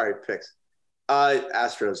 Mariners. Sorry, picks.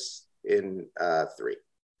 Astros in 3.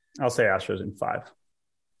 I'll say Astros in 5.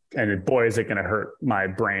 And boy, is it going to hurt my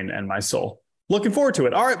brain and my soul. Looking forward to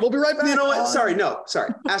it. All right, we'll be right back. You know what? Sorry.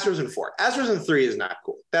 Astros in 4. Astros in 3 is not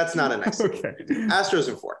cool. That's not a nice thing. Okay. Astros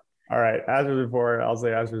in 4. All right, Astros in 4. I'll say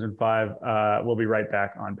Astros in 5. We'll be right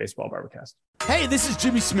back on Baseball Barbacast. Hey, this is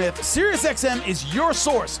Jimmy Smith. SiriusXM is your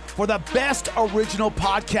source for the best original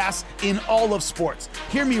podcasts in all of sports.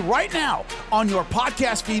 Hear me right now on your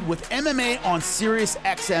podcast feed with MMA on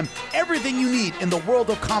SiriusXM. Everything you need in the world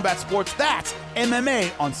of combat sports, that's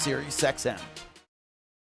MMA on SiriusXM.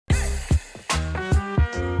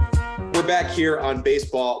 We're back here on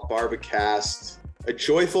Baseball Barbacast, a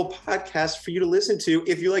joyful podcast for you to listen to.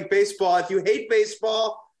 If you like baseball, if you hate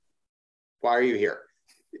baseball, why are you here?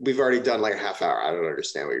 We've already done like a half hour. I don't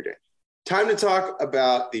understand what you're doing. Time to talk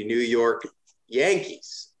about the New York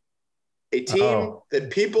Yankees, a team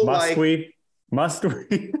that people Must we?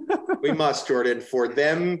 We must, Jordan. For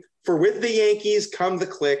with the Yankees come the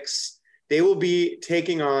clicks. They will be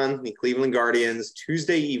taking on the Cleveland Guardians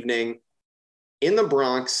Tuesday evening in the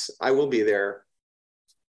Bronx. I will be there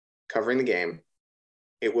covering the game.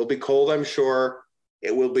 It will be cold, I'm sure.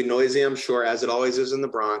 It will be noisy, I'm sure, as it always is in the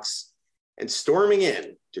Bronx. And storming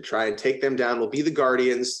in to try and take them down will be the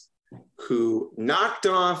Guardians, who knocked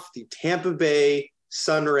off the Tampa Bay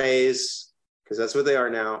Sun Rays, because that's what they are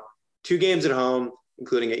now, 2 games at home,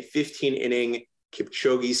 including a 15-inning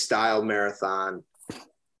Kipchoge-style marathon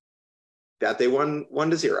that they won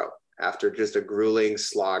 1-0 after just a grueling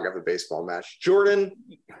slog of a baseball match. Jordan,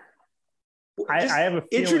 I have a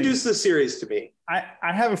feeling, introduce the series to me.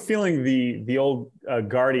 I have a feeling the old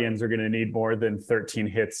Guardians are going to need more than 13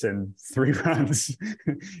 hits and 3 runs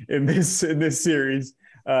in this series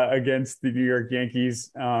against the New York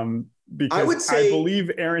Yankees. Because I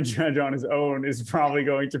believe Aaron Judge on his own is probably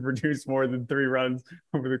going to produce more than 3 runs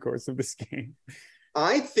over the course of this game.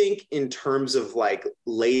 I think in terms of like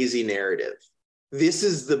lazy narrative, this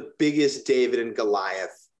is the biggest David and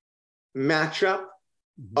Goliath matchup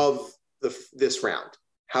of this round.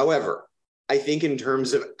 However, I think in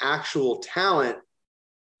terms of actual talent,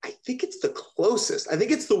 I think it's the closest. I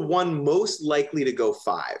think it's the one most likely to go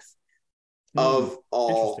 5 of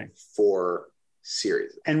all 4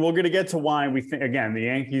 series. And we're going to get to why we think, again, the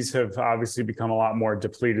Yankees have obviously become a lot more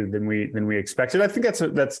depleted than we expected. I think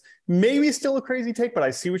that's maybe still a crazy take, but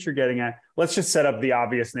I see what you're getting at. Let's just set up the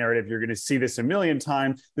obvious narrative. You're going to see this a million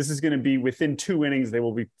times. This is going to be within 2 innings. They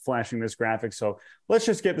will be flashing this graphic. So let's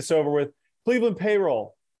just get this over with. Cleveland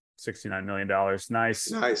payroll, $69 million.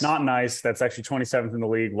 Nice. Not nice. That's actually 27th in the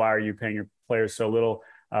league. Why are you paying your players so little?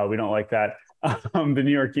 We don't like that. The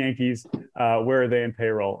New York Yankees, where are they in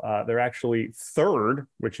payroll? They're actually 3rd,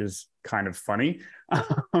 which is kind of funny,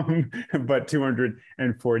 but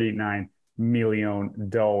 $249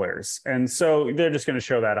 million. And so they're just going to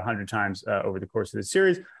show that 100 times over the course of the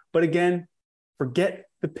series. But again, forget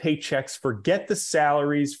the paychecks, forget the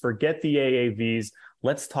salaries, forget the AAVs.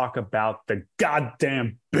 Let's talk about the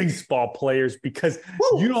goddamn baseball players, because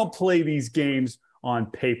you don't play these games on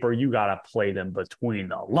paper. You got to play them between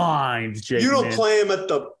the lines, Jake. You don't play them at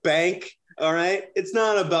the bank All right. It's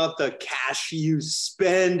not about the cash you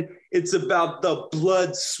spend. It's about the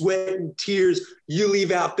blood, sweat, and tears you leave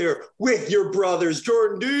out there with your brothers,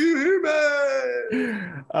 Jordan Demon.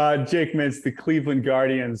 Jake Mintz, the Cleveland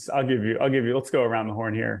Guardians. I'll give you, let's go around the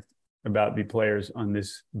horn here about the players on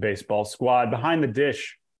this baseball squad. Behind the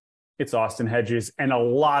dish, it's Austin Hedges and a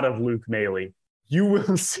lot of Luke Maile. You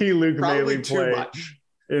will see Luke Maile play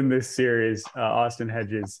in this series. Austin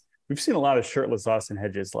Hedges. We've seen a lot of shirtless Austin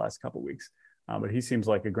Hedges the last couple of weeks, but he seems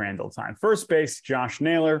like a grand old time. First base, Josh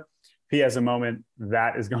Naylor. If he has a moment,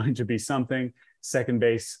 that is going to be something. Second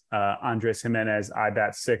base, Andres Jimenez. I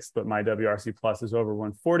bat sixth, but my WRC plus is over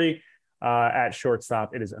 140. At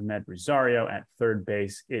shortstop, it is Ahmed Rosario. At third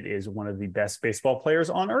base, it is one of the best baseball players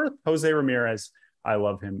on earth, Jose Ramirez. I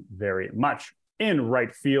love him very much. In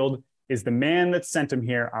right field is the man that sent him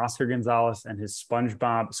here, Oscar Gonzalez, and his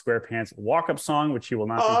SpongeBob SquarePants walk-up song, which he will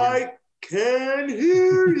not be hearing. I can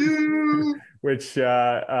hear you. Which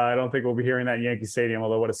I don't think we'll be hearing that in Yankee Stadium,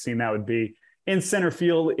 although what a scene that would be. In center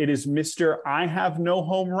field, it is Mr. I Have No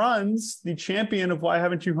Home Runs, the champion of Why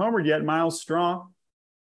Haven't You Homered Yet, Miles Straw.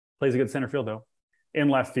 Plays a good center field, though. In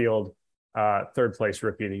left field, third place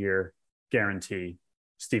Rookie of the Year, guarantee,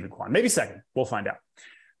 Stephen Kwan. Maybe second. We'll find out.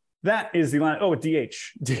 That is the line. Oh, DH.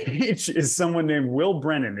 DH is someone named Will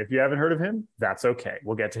Brennan. If you haven't heard of him, that's okay.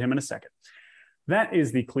 We'll get to him in a second. That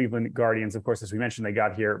is the Cleveland Guardians. Of course, as we mentioned, they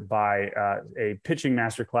got here by a pitching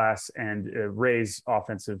masterclass and Rays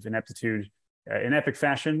offensive ineptitude in epic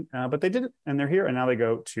fashion. But they did it, and they're here, and now they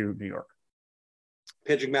go to New York.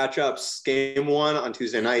 Pitching matchups. Game one on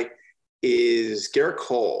Tuesday night is Garrett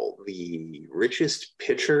Cole, the richest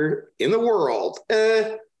pitcher in the world.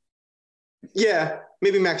 Yeah,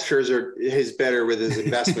 maybe Max Scherzer is better with his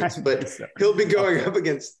investments, but he'll be going up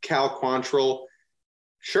against Cal Quantrill.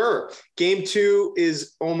 Sure. Game two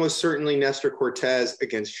is almost certainly Nestor Cortez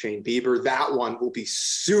against Shane Bieber. That one will be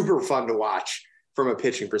super fun to watch from a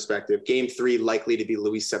pitching perspective. Game three likely to be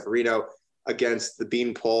Luis Severino against the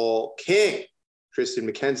Beanpole King,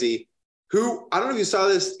 Tristan McKenzie, who, I don't know if you saw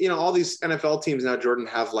this, all these NFL teams now, Jordan,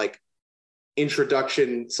 have like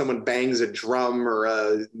introduction, someone bangs a drum or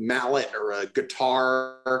a mallet or a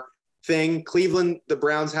guitar thing. Cleveland, the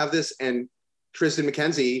Browns have this, and Tristan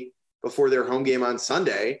McKenzie, before their home game on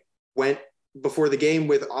Sunday, went before the game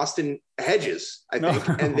with Austin Hedges, I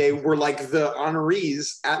think, and they were like the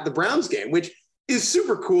honorees at the Browns game, which is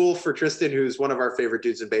super cool for Tristan, who's one of our favorite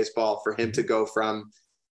dudes in baseball, for him to go from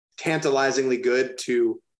tantalizingly good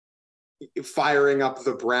to firing up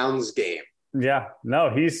the Browns game. Yeah, no,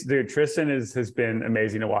 Tristan has been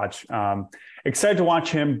amazing to watch. Excited to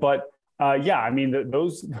watch him, but I mean,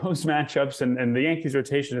 those matchups and the Yankees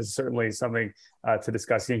rotation is certainly something to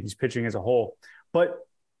discuss, Yankees pitching as a whole. But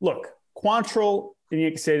look, Quantrill in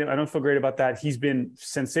Yankee Stadium, I don't feel great about that. He's been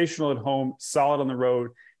sensational at home, solid on the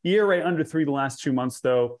road. ERA under 3 the last 2 months,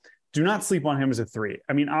 though. Do not sleep on him as a 3.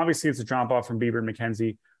 I mean, obviously it's a drop off from Bieber and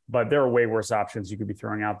McKenzie, but there are way worse options you could be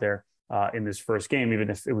throwing out there in this first game, even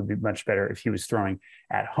if it would be much better if he was throwing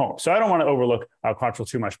at home. So I don't want to overlook Quantrill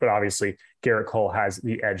too much, but obviously Garrett Cole has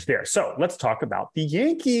the edge there. So let's talk about the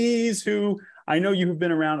Yankees, who I know you've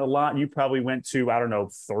been around a lot. You probably went to,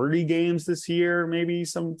 30 games this year, maybe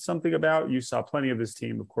something about. You saw plenty of this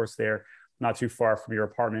team, of course, there, not too far from your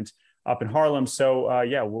apartment up in Harlem. So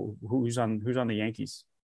who's on the Yankees?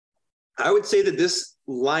 I would say that this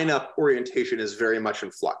lineup orientation is very much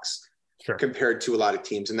in flux. Sure. Compared to a lot of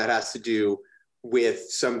teams. And that has to do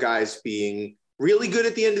with some guys being really good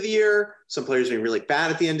at the end of the year, some players being really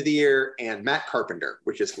bad at the end of the year, and Matt Carpenter,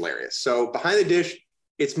 which is hilarious. So behind the dish,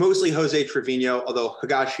 it's mostly Jose Trevino, although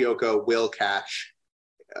Higashioka will catch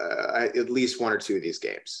at least 1 or 2 of these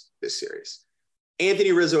games this series.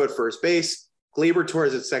 Anthony Rizzo at first base, Gleyber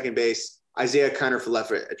Torres at second base, Isaiah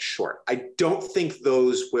Kiner-Falefa at short. I don't think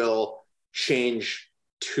those will change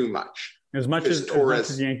too much. As much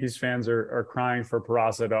as Yankees fans are crying for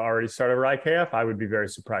Peraza to already start over IKF, I would be very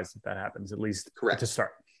surprised if that happens, at least to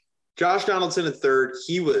start. Josh Donaldson at third.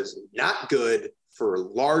 He was not good for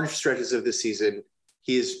large stretches of the season.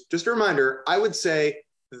 He is, just a reminder, I would say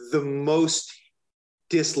the most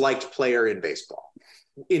disliked player in baseball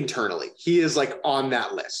internally. He is like on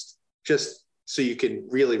that list, just so you can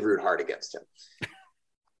really root hard against him.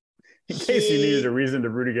 In case you needed a reason to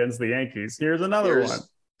root against the Yankees, here's another one.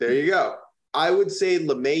 There you go. I would say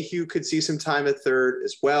LeMahieu could see some time at third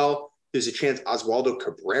as well. There's a chance Oswaldo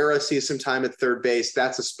Cabrera sees some time at third base.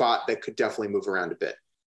 That's a spot that could definitely move around a bit.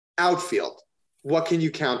 Outfield, what can you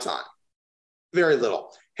count on? Very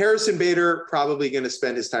little. Harrison Bader probably going to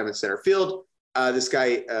spend his time in center field. This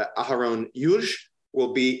guy, Aharon Yuj,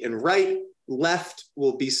 will be in right. Left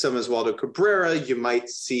will be some Oswaldo Cabrera. You might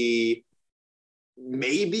see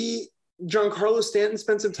maybe Giancarlo Stanton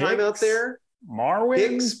spent some time out there. Marwin?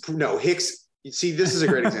 Hicks. See, this is a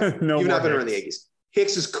great example. You've not been around the Yankees.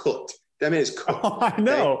 Hicks is cooked. That man is cooked. Oh, I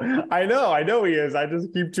know he is. I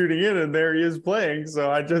just keep tuning in and there he is playing.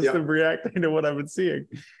 So I just am reacting to what I've been seeing.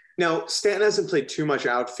 Now, Stanton hasn't played too much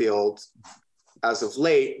outfield as of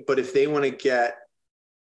late, but if they want to get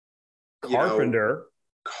Carpenter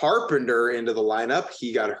into the lineup,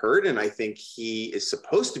 he got hurt, and I think he is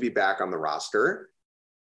supposed to be back on the roster.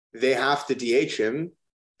 They have to DH him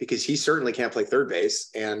because he certainly can't play third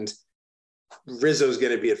base, and Rizzo's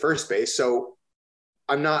going to be at first base. So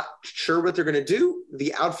I'm not sure what they're going to do.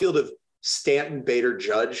 The outfield of Stanton, Bader,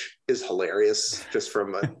 Judge is hilarious just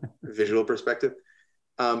from a visual perspective.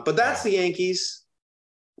 But that's the Yankees.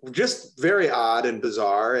 Just very odd and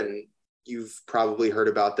bizarre, and you've probably heard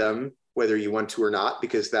about them, whether you want to or not,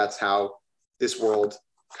 because that's how this world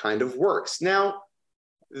kind of works. Now,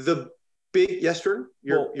 the big your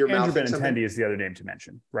Andrew Benintendi is the other name to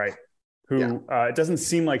mention, right? Who it doesn't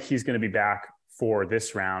seem like he's going to be back for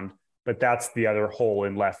this round, but that's the other hole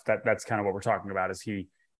in left. That's kind of what we're talking about. Is he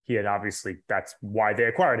had obviously, that's why they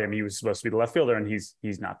acquired him. He was supposed to be the left fielder, and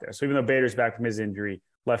he's not there. So even though Bader's back from his injury,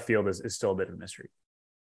 left field is still a bit of a mystery.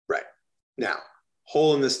 Right. Now,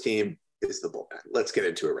 hole in this team is the bullpen. Let's get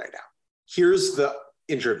into it right now. Here's the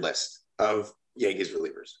injured list of Yankees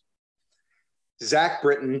relievers. Zach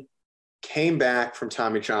Britton came back from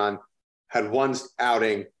Tommy John, had one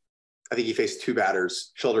outing. I think he faced two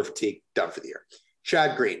batters, shoulder fatigue, done for the year.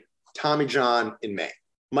 Chad Green, Tommy John in May.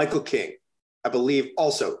 Michael King, I believe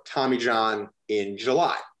also Tommy John in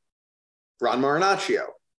July. Ron Marinaccio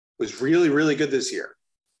was really, really good this year.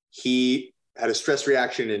 He had a stress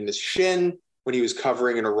reaction in his shin when he was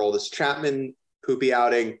covering an Aroldis Chapman poopy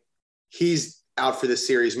outing. He's out for this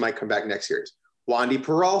series, might come back next series. Wandy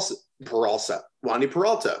Peralta,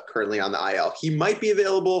 currently on the IL. He might be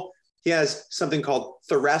available. He has something called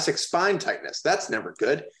thoracic spine tightness. That's never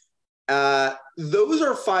good. Those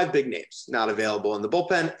are five big names not available in the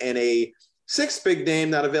bullpen, and a sixth big name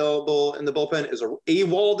not available in the bullpen is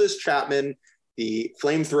Aroldis Chapman, the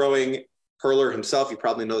flame-throwing hurler himself. You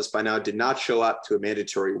probably know this by now, did not show up to a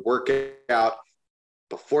mandatory workout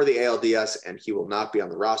before the ALDS, and he will not be on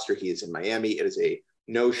the roster. He is in Miami. It is a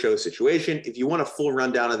no-show situation. If you want a full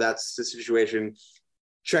rundown of that situation,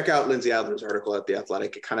 check out Lindsay Adler's article at The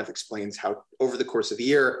Athletic. It kind of explains how over the course of the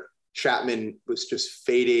year, Chapman was just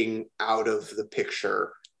fading out of the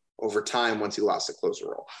picture over time once he lost the closer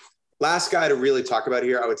role. Last guy to really talk about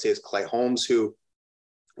here, I would say, is Clay Holmes, who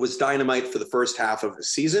was dynamite for the first half of the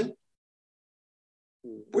season.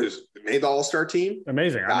 Made the All-Star team.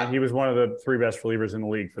 Amazing. I mean, he was one of the three best relievers in the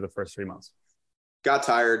league for the first 3 months. Got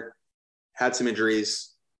tired, had some injuries,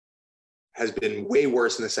 has been way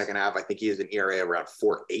worse in the second half. I think he has an ERA around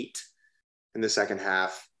 4.8 in the second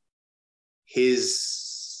half. He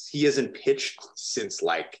hasn't pitched since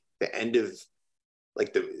the end of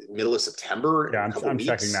the middle of September. Yeah, I'm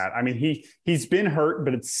checking that. I mean, he's been hurt,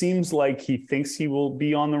 but it seems like he thinks he will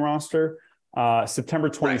be on the roster. September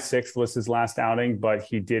 26th was his last outing, but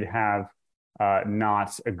he did have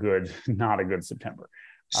not a good September.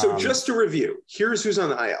 So just to review, here's who's on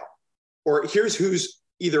the IL, or here's who's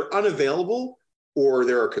either unavailable or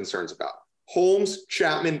there are concerns about. Holmes,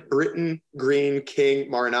 Chapman, Britton, Green,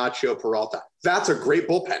 King, Marinaccio, Peralta. That's a great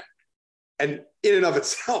bullpen. And in and of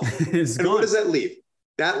itself. What does that leave?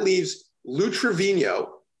 That leaves Lou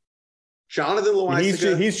Trevino, Jonathan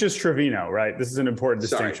Loaizaga. He's just Trevino, right? This is an important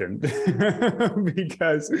distinction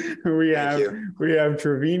because we have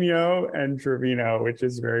Trevino and Trevino, which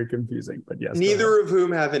is very confusing. But yes, neither of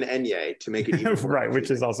whom have an Enye to make it even more right, confusing.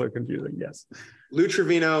 Which is also confusing. Yes, Lou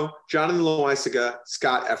Trevino, Jonathan Loaizaga,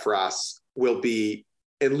 Scott Efros will be,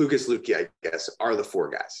 and Lucas Luque, I guess, are the four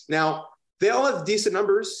guys. Now they all have decent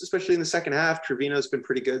numbers, especially in the second half. Trevino's been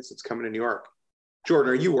pretty good since coming to New York.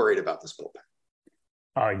 Jordan, are you worried about this bullpen?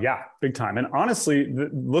 Yeah, big time. And honestly,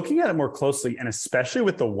 looking at it more closely, and especially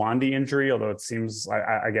with the Wandy injury, although it seems,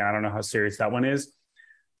 I don't know how serious that one is.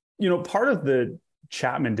 Part of the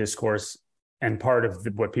Chapman discourse and part of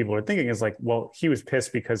what people are thinking is well, he was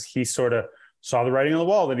pissed because he sort of saw the writing on the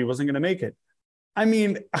wall that he wasn't going to make it. I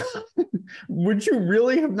mean, would you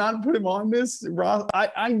really have not put him on this, Ross?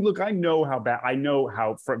 I know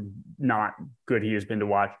how not good he has been to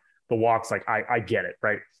watch. The walks, I get it,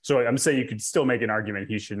 right? So I'm saying you could still make an argument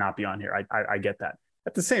he should not be on here. I get that.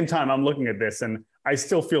 At the same time, I'm looking at this and I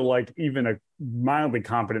still feel like even a mildly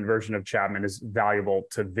competent version of Chapman is valuable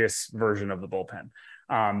to this version of the bullpen.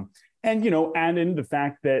 And add in the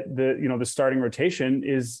fact that the starting rotation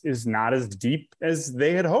is not as deep as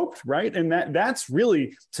they had hoped, right? And that's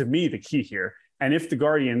really, to me, the key here. And if the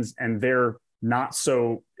Guardians and their not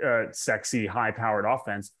so sexy, high-powered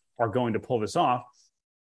offense are going to pull this off.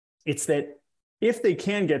 It's that if they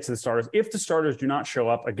can get to the starters, if the starters do not show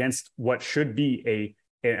up against what should be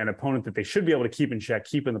an opponent that they should be able to keep in check,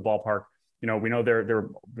 keep in the ballpark, we know they're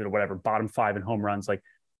whatever, bottom 5 in home runs. Like,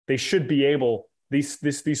 they should be able, these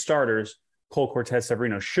starters, Cole, Cortez,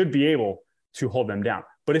 Severino, should be able to hold them down.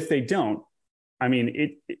 But if they don't, I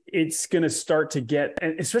mean, it's going to start to get,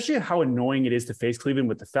 and especially how annoying it is to face Cleveland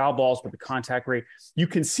with the foul balls, with the contact rate. You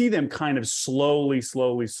can see them kind of slowly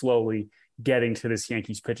getting to this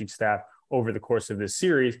Yankees pitching staff over the course of this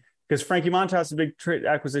series, because Frankie Montas is a big trade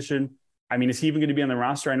acquisition. I mean, is he even going to be on the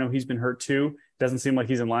roster? I know he's been hurt too. Doesn't seem like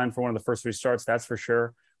he's in line for one of the first 3 starts, that's for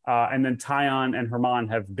sure. And then Taillon and Herman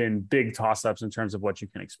have been big toss-ups in terms of what you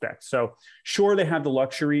can expect. So sure, they have the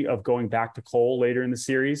luxury of going back to Cole later in the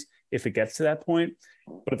series if it gets to that point.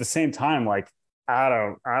 But at the same time, like, I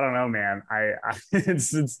don't know, man.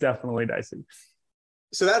 It's definitely dicey.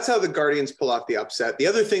 So that's how the Guardians pull off the upset. The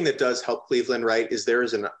other thing that does help Cleveland, right, is there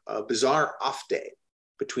is a bizarre off day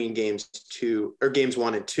between games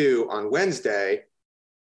 1 and 2 on Wednesday,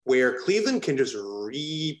 where Cleveland can just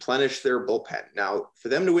replenish their bullpen. Now, for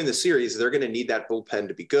them to win the series, they're going to need that bullpen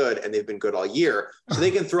to be good, and they've been good all year. So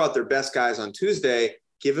they can throw out their best guys on Tuesday,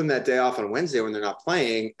 give them that day off on Wednesday when they're not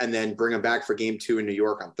playing, and then bring them back for game 2 in New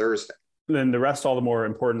York on Thursday. Then the rest all the more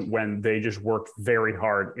important when they just worked very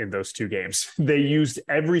hard in those 2 games. They used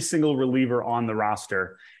every single reliever on the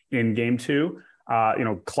roster in game 2.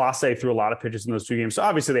 Clase threw a lot of pitches in those 2 games. So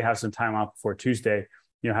obviously they have some time off before Tuesday,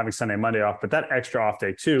 having Sunday, Monday off, but that extra off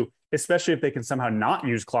day too, especially if they can somehow not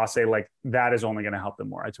use Clase, like, that is only going to help them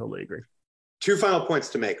more. I totally agree. 2 final points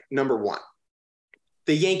to make. Number 1,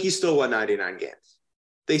 the Yankees still won 99 games.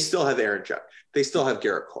 They still have Aaron Judge. They still have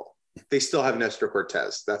Garrett Cole. They still have Nestor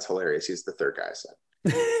Cortez. That's hilarious. He's the 3rd guy I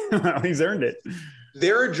said. Well, he's earned it.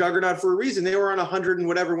 They're a juggernaut for a reason. They were on 100 and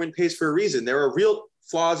whatever win pace for a reason. There are real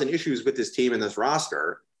flaws and issues with this team and this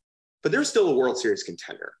roster, but they're still a World Series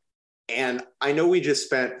contender. And I know we just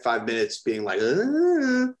spent 5 minutes being like,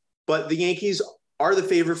 but the Yankees are the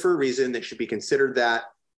favorite for a reason. They should be considered that.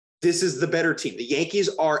 This is the better team. The Yankees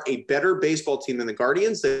are a better baseball team than the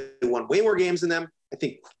Guardians. They won way more games than them. I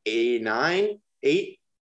think 8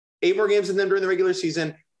 more games than them during the regular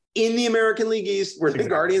season in the American League East, where the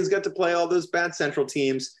Guardians got to play all those bad Central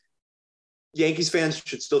teams. Yankees fans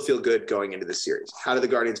should still feel good going into this series. How do the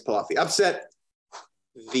Guardians pull off the upset?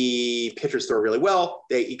 The pitchers throw really well.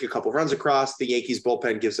 They eke a couple runs across. The Yankees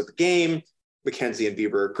bullpen gives up a game. McKenzie and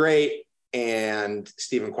Bieber are great. And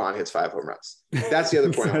Stephen Kwan hits 5 home runs. That's the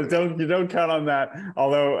other point. You don't count on that.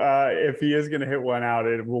 Although if he is going to hit one out,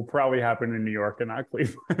 it will probably happen in New York and not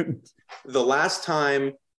Cleveland. The last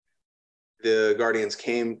time the Guardians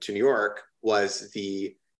came to New York was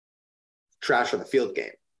the trash on the field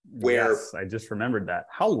game. Where yes, I just remembered that.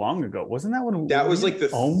 How long ago? Wasn't that when? That was like the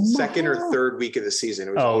second or third week of the season.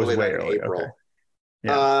 It was all the way back in April. Okay.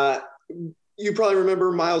 Yeah. You probably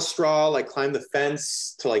remember Miles Straw like climbed the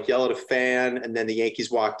fence to like yell at a fan, and then the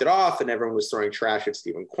Yankees walked it off, and everyone was throwing trash at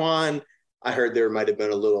Stephen Kwan. I heard there might have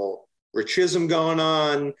been a little Richism going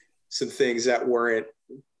on, some things that weren't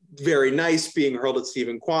very nice being hurled at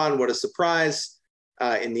Stephen Kwan. What a surprise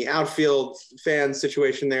in the outfield fan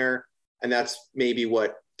situation there. And that's maybe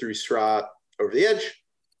what threw Straw over the edge.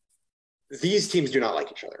 These teams do not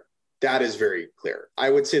like each other. That is very clear. I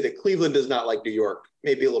would say that Cleveland does not like New York,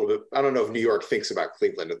 maybe a little bit. I don't know if New York thinks about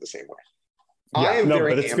Cleveland in the same way. Yeah,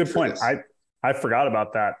 but it's a good point. I forgot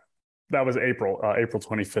about that. That was April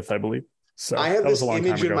 25th, I believe. So I have this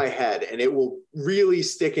image in my head, and it will really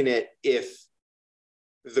stick in it if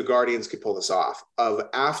the Guardians could pull this off, of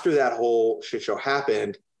after that whole shit show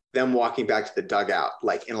happened, them walking back to the dugout,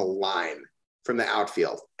 like in a line from the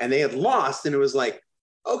outfield, and they had lost. And it was like,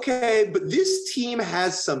 okay, but this team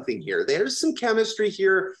has something here. There's some chemistry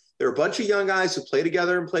here. There are a bunch of young guys who play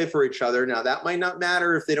together and play for each other. Now that might not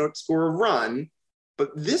matter if they don't score a run,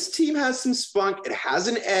 but this team has some spunk. It has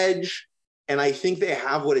an edge. And I think they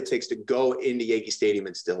have what it takes to go into Yankee Stadium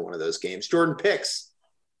and still one of those games. Jordan picks.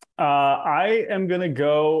 I am going to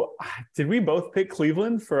go. Did we both pick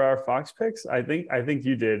Cleveland for our Fox picks? I think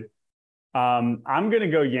you did. I'm going to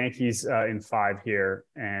go Yankees in 5 here.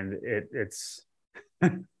 And it's,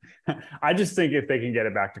 I just think if they can get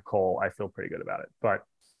it back to Cole, I feel pretty good about it. But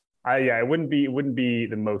it wouldn't be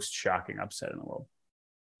the most shocking upset in the world.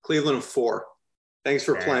 Cleveland of 4. Thanks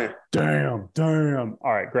for playing. Damn. All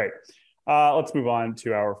right, great. Let's move on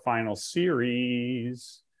to our final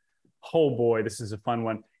series. Oh boy, this is a fun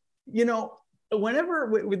one. Whenever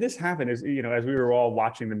when this happened, as we were all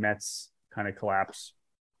watching the Mets kind of collapse,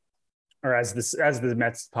 or as the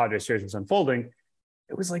Mets Padres series was unfolding,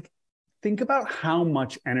 it was like think about how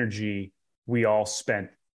much energy we all spent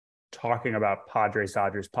talking about Padres,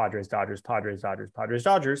 Dodgers, Padres, Dodgers, Padres, Dodgers, Padres,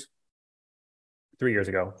 Dodgers 3 years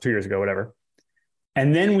ago, 2 years ago, whatever.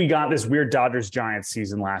 And then we got this weird Dodgers Giants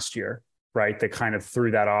season last year, right? That kind of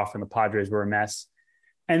threw that off and the Padres were a mess.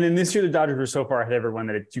 And then this year, the Dodgers were so far ahead of everyone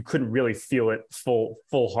that you couldn't really feel it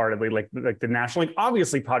full-heartedly. Like the national, like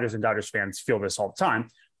obviously Padres and Dodgers fans feel this all the time,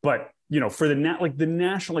 but for the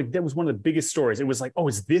national, like that was one of the biggest stories. It was like, oh,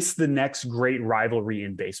 is this the next great rivalry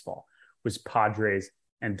in baseball? Was Padres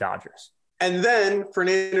and Dodgers. And then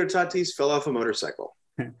Fernando Tatis fell off a motorcycle.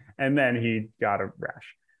 And then he got a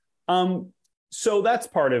rash. So that's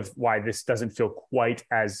part of why this doesn't feel quite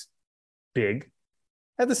as big.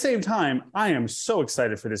 At the same time, I am so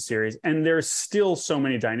excited for this series. And there's still so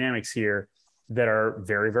many dynamics here that are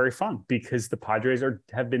very, very fun because the Padres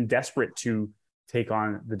have been desperate to take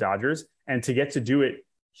on the Dodgers and to get to do it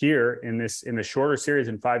here in the shorter series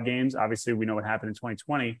in 5 games. Obviously, we know what happened in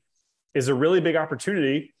 2020 is a really big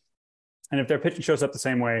opportunity. And if their pitching shows up the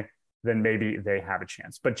same way, then maybe they have a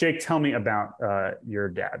chance. But Jake, tell me about your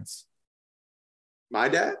dads. My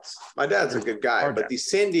dad's a good guy, but the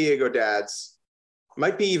San Diego dads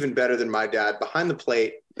might be even better than my dad. Behind the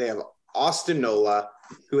plate, they have Austin Nola,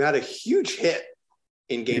 who had a huge hit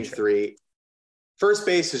in Game 3. First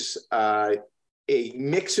base is a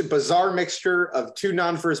bizarre mixture of 2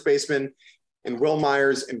 non-first basemen, and Will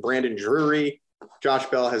Myers and Brandon Drury. Josh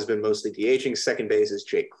Bell has been mostly DHing. Second base is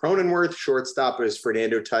Jake Cronenworth. Shortstop is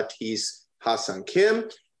Fernando Tatis, Ha-Seong Kim.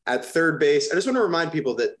 At third base, I just want to remind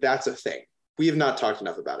people that that's a thing. We have not talked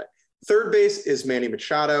enough about it. Third base is Manny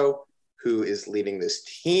Machado, who is leading this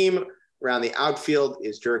team. Around the outfield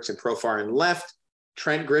is Jurickson Profar in left.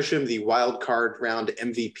 Trent Grisham, the wild card round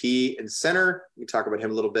MVP in center. We can talk about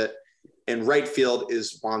him a little bit. And right field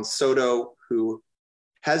is Juan Soto, who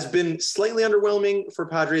has been slightly underwhelming for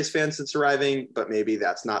Padres fans since arriving, but maybe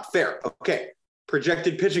that's not fair. Okay,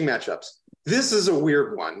 projected pitching matchups. This is a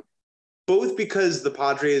weird one, both because the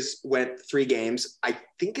Padres went 3 games. I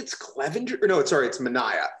think it's Clevenger. Or no, it's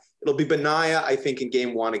Manaea. It'll be Manaea, I think, in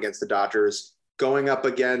Game 1 against the Dodgers, going up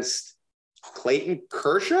against Clayton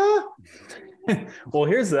Kershaw. Well,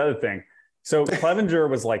 here's the other thing. So Clevenger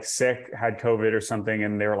was like sick, had COVID or something,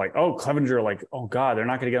 and they were like, oh, Clevenger, like, oh God, they're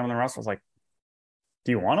not going to get him on the roster. I was like,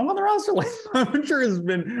 do you want him on the roster? Like, Clevenger has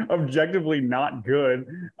been objectively not good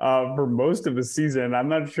for most of the season. I'm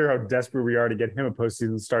not sure how desperate we are to get him a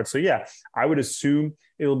postseason start. So yeah, I would assume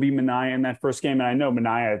it'll be Manaea in that first game. And I know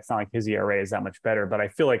Manaea, it's not like his ERA is that much better, but I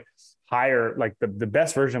feel like higher, like the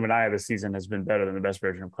best version of Manaea this season has been better than the best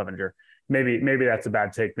version of Clevenger. Maybe that's a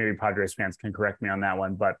bad take. Maybe Padres fans can correct me on that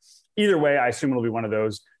one. But either way, I assume it'll be one of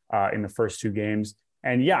those in the first 2 games.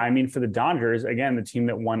 And yeah, I mean, for the Dodgers, again, the team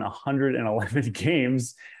that won 111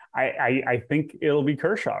 games, I think it'll be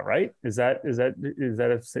Kershaw, right? Is that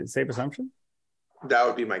a safe assumption? That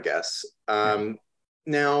would be my guess.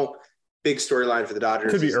 Now, big storyline for the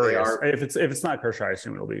Dodgers. Could be Urias. If it's not Kershaw, I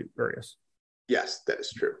assume it'll be Urias. Yes, that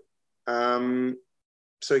is true.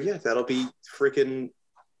 So yeah, that'll be freaking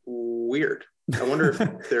weird. I wonder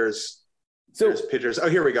if there's pitchers. Oh,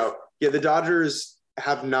 here we go. Yeah, the Dodgers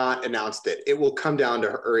have not announced it. It will come down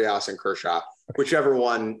to Urias and Kershaw. Whichever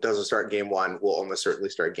one doesn't start Game 1 will almost certainly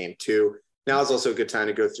start Game 2. Now is also a good time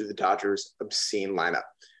to go through the Dodgers' obscene lineup.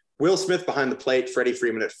 Will Smith behind the plate, Freddie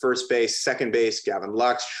Freeman at first base, second base, Gavin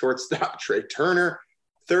Lux, shortstop, Trey Turner,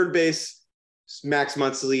 third base, Max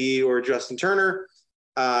Muncy or Justin Turner,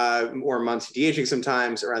 or Muncy DHing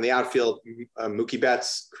sometimes. Around the outfield, Mookie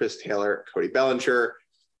Betts, Chris Taylor, Cody Bellinger.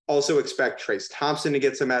 Also expect Trace Thompson to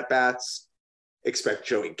get some at-bats. Expect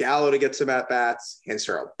Joey Gallo to get some at-bats,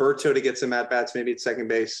 Hanser Alberto to get some at-bats, maybe at second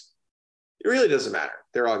base. It really doesn't matter.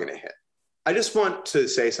 They're all going to hit. I just want to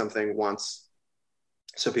say something once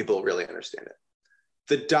so people really understand it.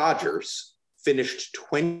 The Dodgers finished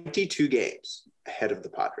 22 games ahead of the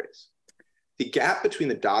Padres. The gap between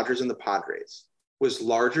the Dodgers and the Padres was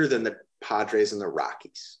larger than the Padres and the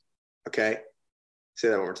Rockies. Okay? Say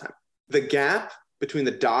that one more time. The gap between the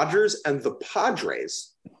Dodgers and the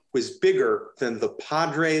Padres was bigger than the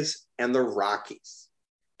Padres and the Rockies.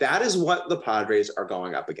 That is what the Padres are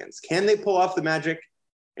going up against. Can they pull off the magic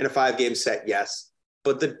in a 5-game set? Yes.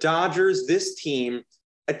 But the Dodgers, this team,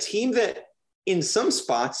 a team that in some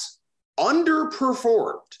spots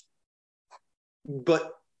underperformed,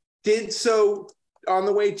 but did so on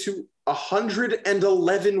the way to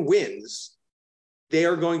 111 wins, they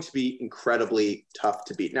are going to be incredibly tough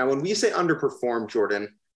to beat. Now, when we say underperformed,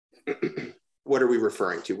 Jordan, what are we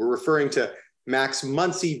referring to? We're referring to Max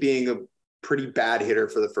Muncy being a pretty bad hitter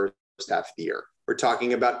for the first half of the year. We're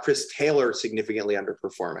talking about Chris Taylor significantly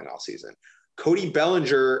underperforming all season. Cody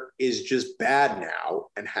Bellinger is just bad now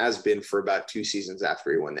and has been for about 2 seasons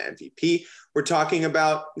after he won the MVP. We're talking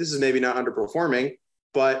about, this is maybe not underperforming,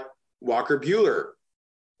 but Walker Buehler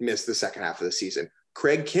missed the second half of the season.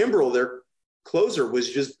 Craig Kimbrell, their closer,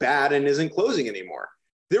 was just bad and isn't closing anymore.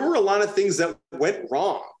 There were a lot of things that went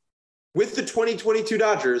wrong with the 2022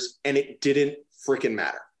 Dodgers, and it didn't freaking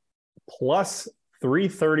matter. Plus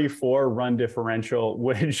 334 run differential,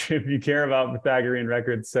 which, if you care about Pythagorean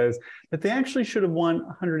records, says that they actually should have won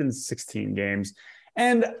 116 games.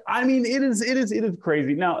 And I mean, it is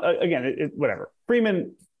crazy. Now, again, whatever.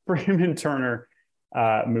 Freeman, Turner,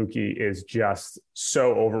 Mookie is just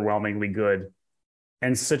so overwhelmingly good,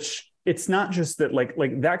 and such. It's not just that like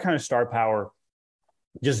that kind of star power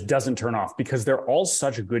just doesn't turn off, because they're all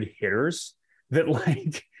such good hitters that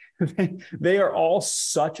like they are all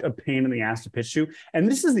such a pain in the ass to pitch to. And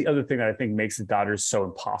this is the other thing that I think makes the Dodgers so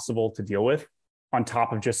impossible to deal with, on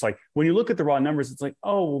top of just like, when you look at the raw numbers, it's like,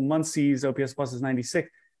 oh, well, Muncy's OPS plus is 96.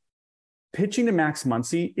 Pitching to Max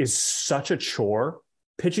Muncy is such a chore.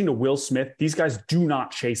 Pitching to Will Smith, these guys do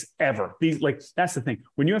not chase ever. That's the thing.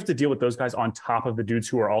 When you have to deal with those guys on top of the dudes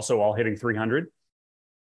who are also all hitting 300,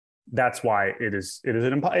 that's why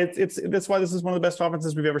that's why this is one of the best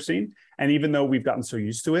offenses we've ever seen. And even though we've gotten so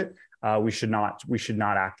used to it, we should not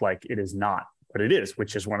act like it is not what it is,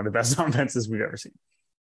 which is one of the best offenses we've ever seen.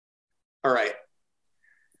 All right.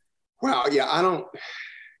 Wow. Yeah. I don't.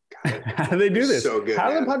 God, how do they do this? So good.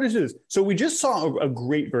 How do the Padres do this? So we just saw a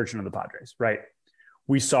great version of the Padres, right?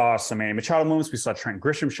 We saw some Manny Machado moments. We saw Trent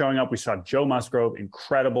Grisham showing up. We saw Joe Musgrove,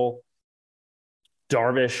 incredible.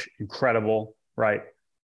 Darvish, incredible, right?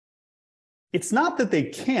 It's not that they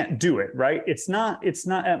can't do it, right? It's not.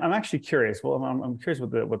 I'm actually curious. Well, I'm curious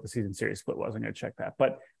what the season series split was. I'm going to check that.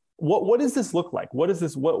 But what does this look like? What does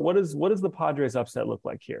the Padres upset look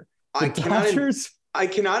like here? I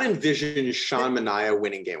cannot envision Sean Manaea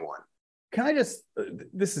winning game 1. Can I just?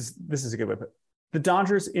 This is a good way to put it. The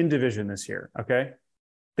Dodgers in division this year. Okay,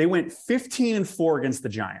 they went 15-4 against the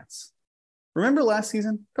Giants. Remember last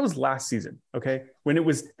season? That was last season, okay? When it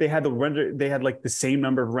was, they had like the same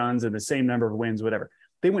number of runs and the same number of wins, whatever.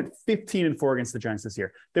 They went 15-4 against the Giants this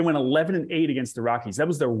year. They went 11-8 against the Rockies. That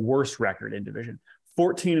was their worst record in division.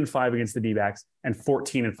 14-5 against the D-backs and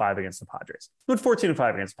 14-5 against the Padres. They went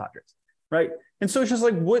 14-5 against the Padres, right? And so it's just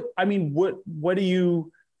like,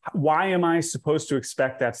 why am I supposed to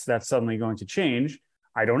expect that's suddenly going to change?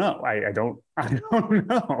 I don't know. I don't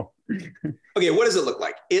know. Okay, what does it look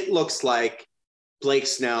like? It looks like Blake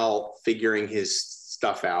Snell figuring his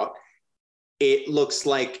stuff out. It looks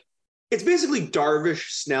like it's basically Darvish,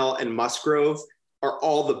 Snell, and Musgrove are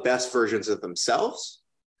all the best versions of themselves,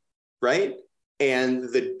 right? And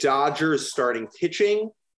the Dodgers starting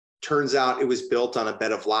pitching, turns out it was built on a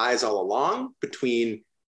bed of lies all along between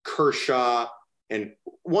Kershaw, and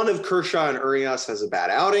one of Kershaw and Urias has a bad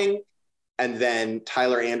outing. And then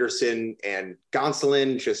Tyler Anderson and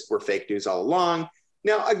Gonsolin just were fake news all along.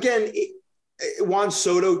 Now, again, Juan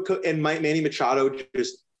Soto and Manny Machado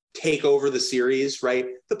just take over the series, right?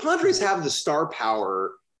 The Padres have the star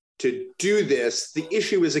power to do this. The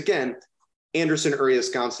issue is, again, Anderson, Urias,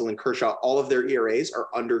 Gonsolin, Kershaw, all of their ERAs are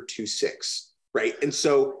under 2.6, right? And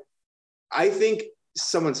so I think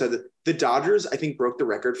someone said that the Dodgers, I think, broke the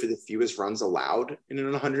record for the fewest runs allowed in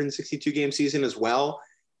an 162-game season as well.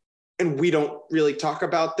 And we don't really talk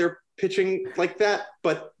about their pitching like that,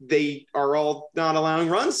 but they are all not allowing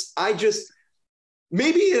runs.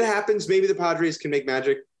 Maybe it happens. Maybe the Padres can make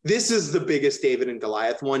magic. This is the biggest David and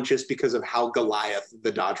Goliath one, just because of how Goliath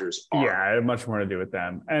the Dodgers are. Yeah, it had much more to do with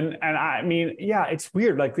them. And I mean, yeah, it's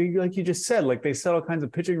weird. Like you just said, like they set all kinds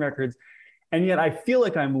of pitching records. And yet I feel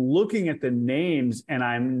like I'm looking at the names and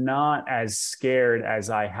I'm not as scared as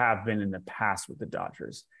I have been in the past with the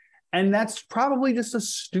Dodgers. And that's probably just a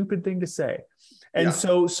stupid thing to say. And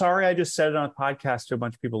so sorry, I just said it on a podcast to a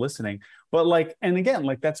bunch of people listening. But like, and again,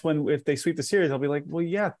 like that's when, if they sweep the series, I'll be like, well,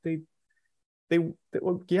 yeah,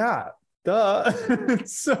 yeah, duh.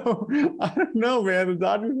 So I don't know, man. The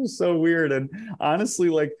Dodgers are so weird. And honestly,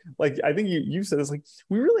 like I think you said, it's like,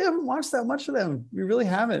 we really haven't watched that much of them. We really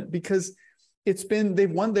haven't, because they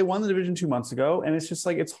won the division 2 months ago. And it's just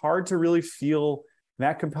like, it's hard to really feel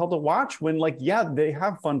that compelled to watch when, like, yeah, they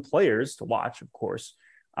have fun players to watch, of course.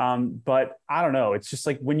 But I don't know. It's just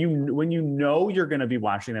like when you know you're going to be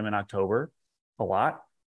watching them in October a lot,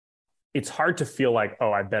 it's hard to feel like,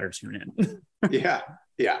 oh, I better tune in. Yeah.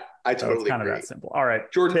 I totally it's kind agree. of that simple. All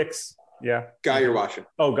right, Jordan, picks. Yeah, guy you're watching.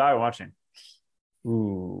 Oh, guy watching.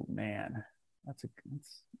 Ooh, man,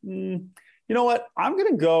 you know what? I'm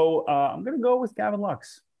gonna go with Gavin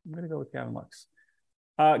Lux.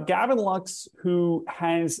 Gavin Lux, who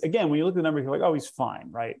has, again, when you look at the numbers, you're like, oh, he's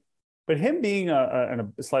fine, right? But him being a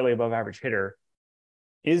slightly above average hitter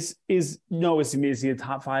is he a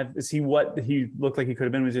top five? Is he what he looked like he could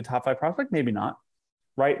have been? Was he a top five prospect? Maybe not,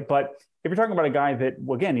 right? But if you're talking about a guy that,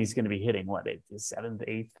 well, again, he's going to be hitting what, seventh,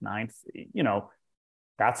 eighth, ninth,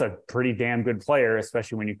 that's a pretty damn good player,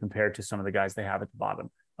 especially when you compare to some of the guys they have at the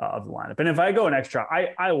bottom of the lineup. And if I go an extra,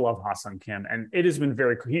 I love Ha-Seong Kim, and it has been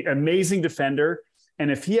amazing defender.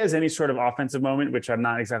 And if he has any sort of offensive moment, which I'm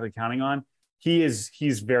not exactly counting on, he's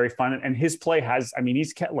very fun. And his play has,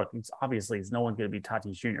 he's no one going to be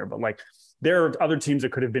Tatis Jr., but like there are other teams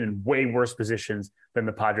that could have been in way worse positions than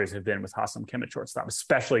the Padres have been with Ha-Seong Kim at shortstop,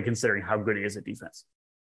 especially considering how good he is at defense.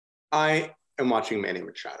 I am watching Manny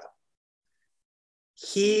Machado.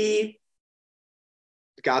 He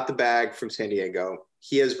got the bag from San Diego.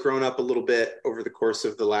 He has grown up a little bit over the course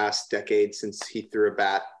of the last decade since he threw a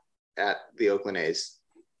bat at the Oakland A's.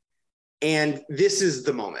 And this is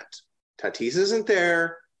the moment. Tatis isn't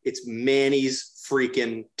there. It's Manny's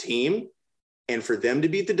freaking team. And for them to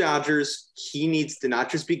beat the Dodgers, he needs to not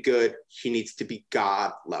just be good, he needs to be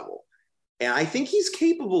God level. And I think he's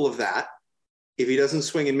capable of that if he doesn't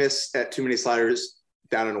swing and miss at too many sliders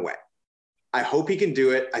down and away. I hope he can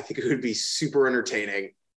do it. I think it would be super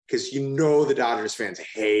entertaining because the Dodgers fans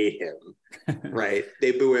hate him, right?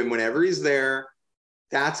 They boo him whenever he's there.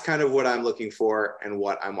 That's kind of what I'm looking for and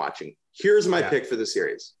what I'm watching. Here's my pick for the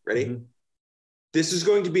series. Ready? Mm-hmm. This is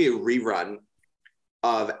going to be a rerun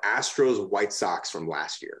of Astros White Sox from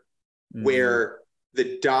last year, where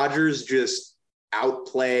the Dodgers just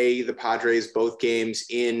outplay the Padres both games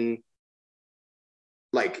in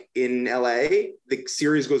LA. The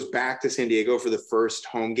series goes back to San Diego for the first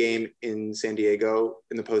home game in San Diego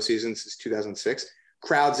in the postseason since 2006.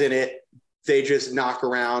 Crowd's in it. They just knock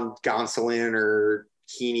around Gonsolin or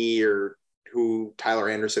Heaney or Tyler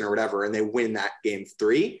Anderson or whatever, and they win that game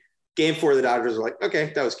 3. Game 4, the Dodgers are like,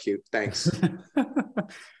 okay, that was cute. Thanks.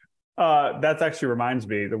 That actually reminds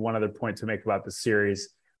me that one other point to make about the series.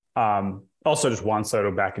 Also, just Juan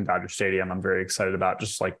Soto back in Dodger Stadium. I'm very excited about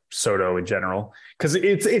just like Soto in general because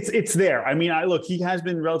it's there. I mean, he has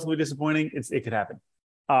been relatively disappointing. It could happen.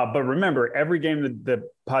 But remember, every game that the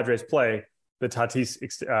Padres play, the Tatis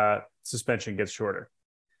suspension gets shorter.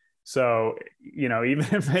 So, even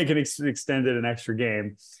if they can extend it an extra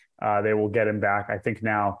game, they will get him back. I think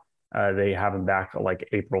now they have him back like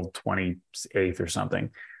April 28th or something.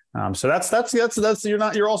 So that's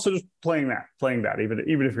you're also just playing that even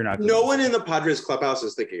if you're not. No one in the Padres clubhouse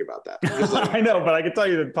is thinking about that. I know, but I can tell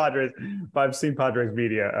you that I've seen Padres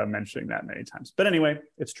media mentioning that many times. But anyway,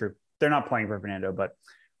 it's true. They're not playing for Fernando, but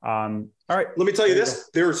all right. Let me tell you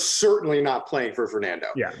this. They're certainly not playing for Fernando.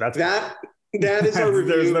 Yeah, that is our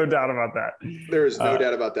review. There's no doubt about that. There is no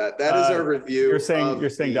doubt about that. That is our review. You're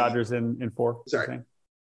saying Dodgers in 4? Sorry.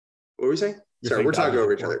 What were we saying? Sorry, we're talking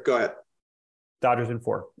over each other. Go ahead. Dodgers in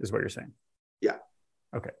 4 is what you're saying. Yeah.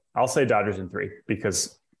 Okay. I'll say Dodgers in 3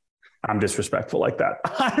 because I'm disrespectful like that.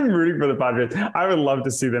 I'm rooting for the Padres. I would love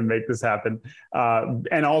to see them make this happen.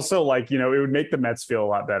 And also it would make the Mets feel a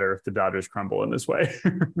lot better if the Dodgers crumble in this way.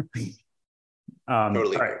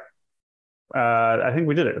 Totally. All right. I think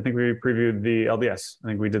we did it. I think we previewed the LDS. I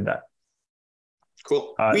think we did that.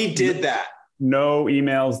 Cool. We did that. No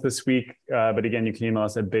emails this week, but again, you can email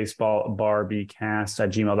us at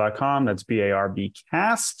baseballbarbcast@gmail.com. That's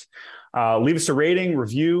BARBcast. Leave us a rating,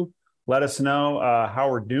 review. Let us know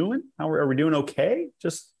how we're doing. Are we doing okay?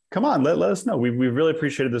 Just come on, let us know. We've really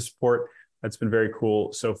appreciated the support. That's been very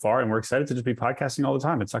cool so far, and we're excited to just be podcasting all the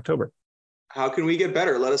time. It's October. How can we get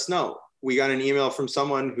better? Let us know. We got an email from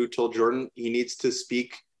someone who told Jordan he needs to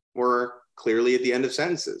speak more clearly at the end of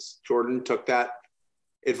sentences. Jordan took that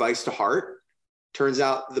advice to heart. Turns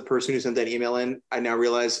out the person who sent that email in, I now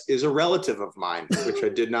realize, is a relative of mine, which I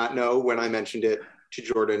did not know when I mentioned it to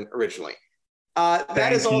Jordan originally.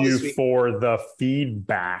 That is all this week. Thank you for the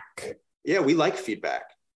feedback. Yeah, we like feedback.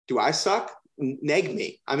 Do I suck? Neg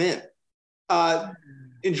me. I'm in.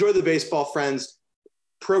 Enjoy the baseball, friends.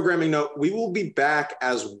 Programming note, we will be back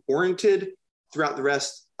as warranted throughout the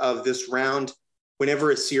rest of this round.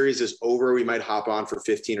 Whenever a series is over, we might hop on for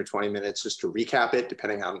 15 or 20 minutes just to recap it,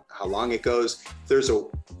 depending on how long it goes. If there's an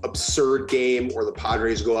absurd game or the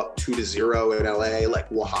Padres go up 2-0 in LA,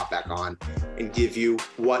 we'll hop back on and give you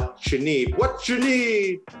what you need. What you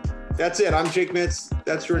need. That's it. I'm Jake Mitz.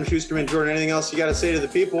 That's Jordan Schusterman. Jordan, anything else you got to say to the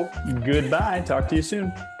people? Goodbye. Talk to you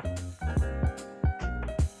soon.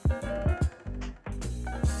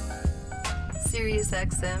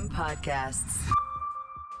 SiriusXM Podcasts.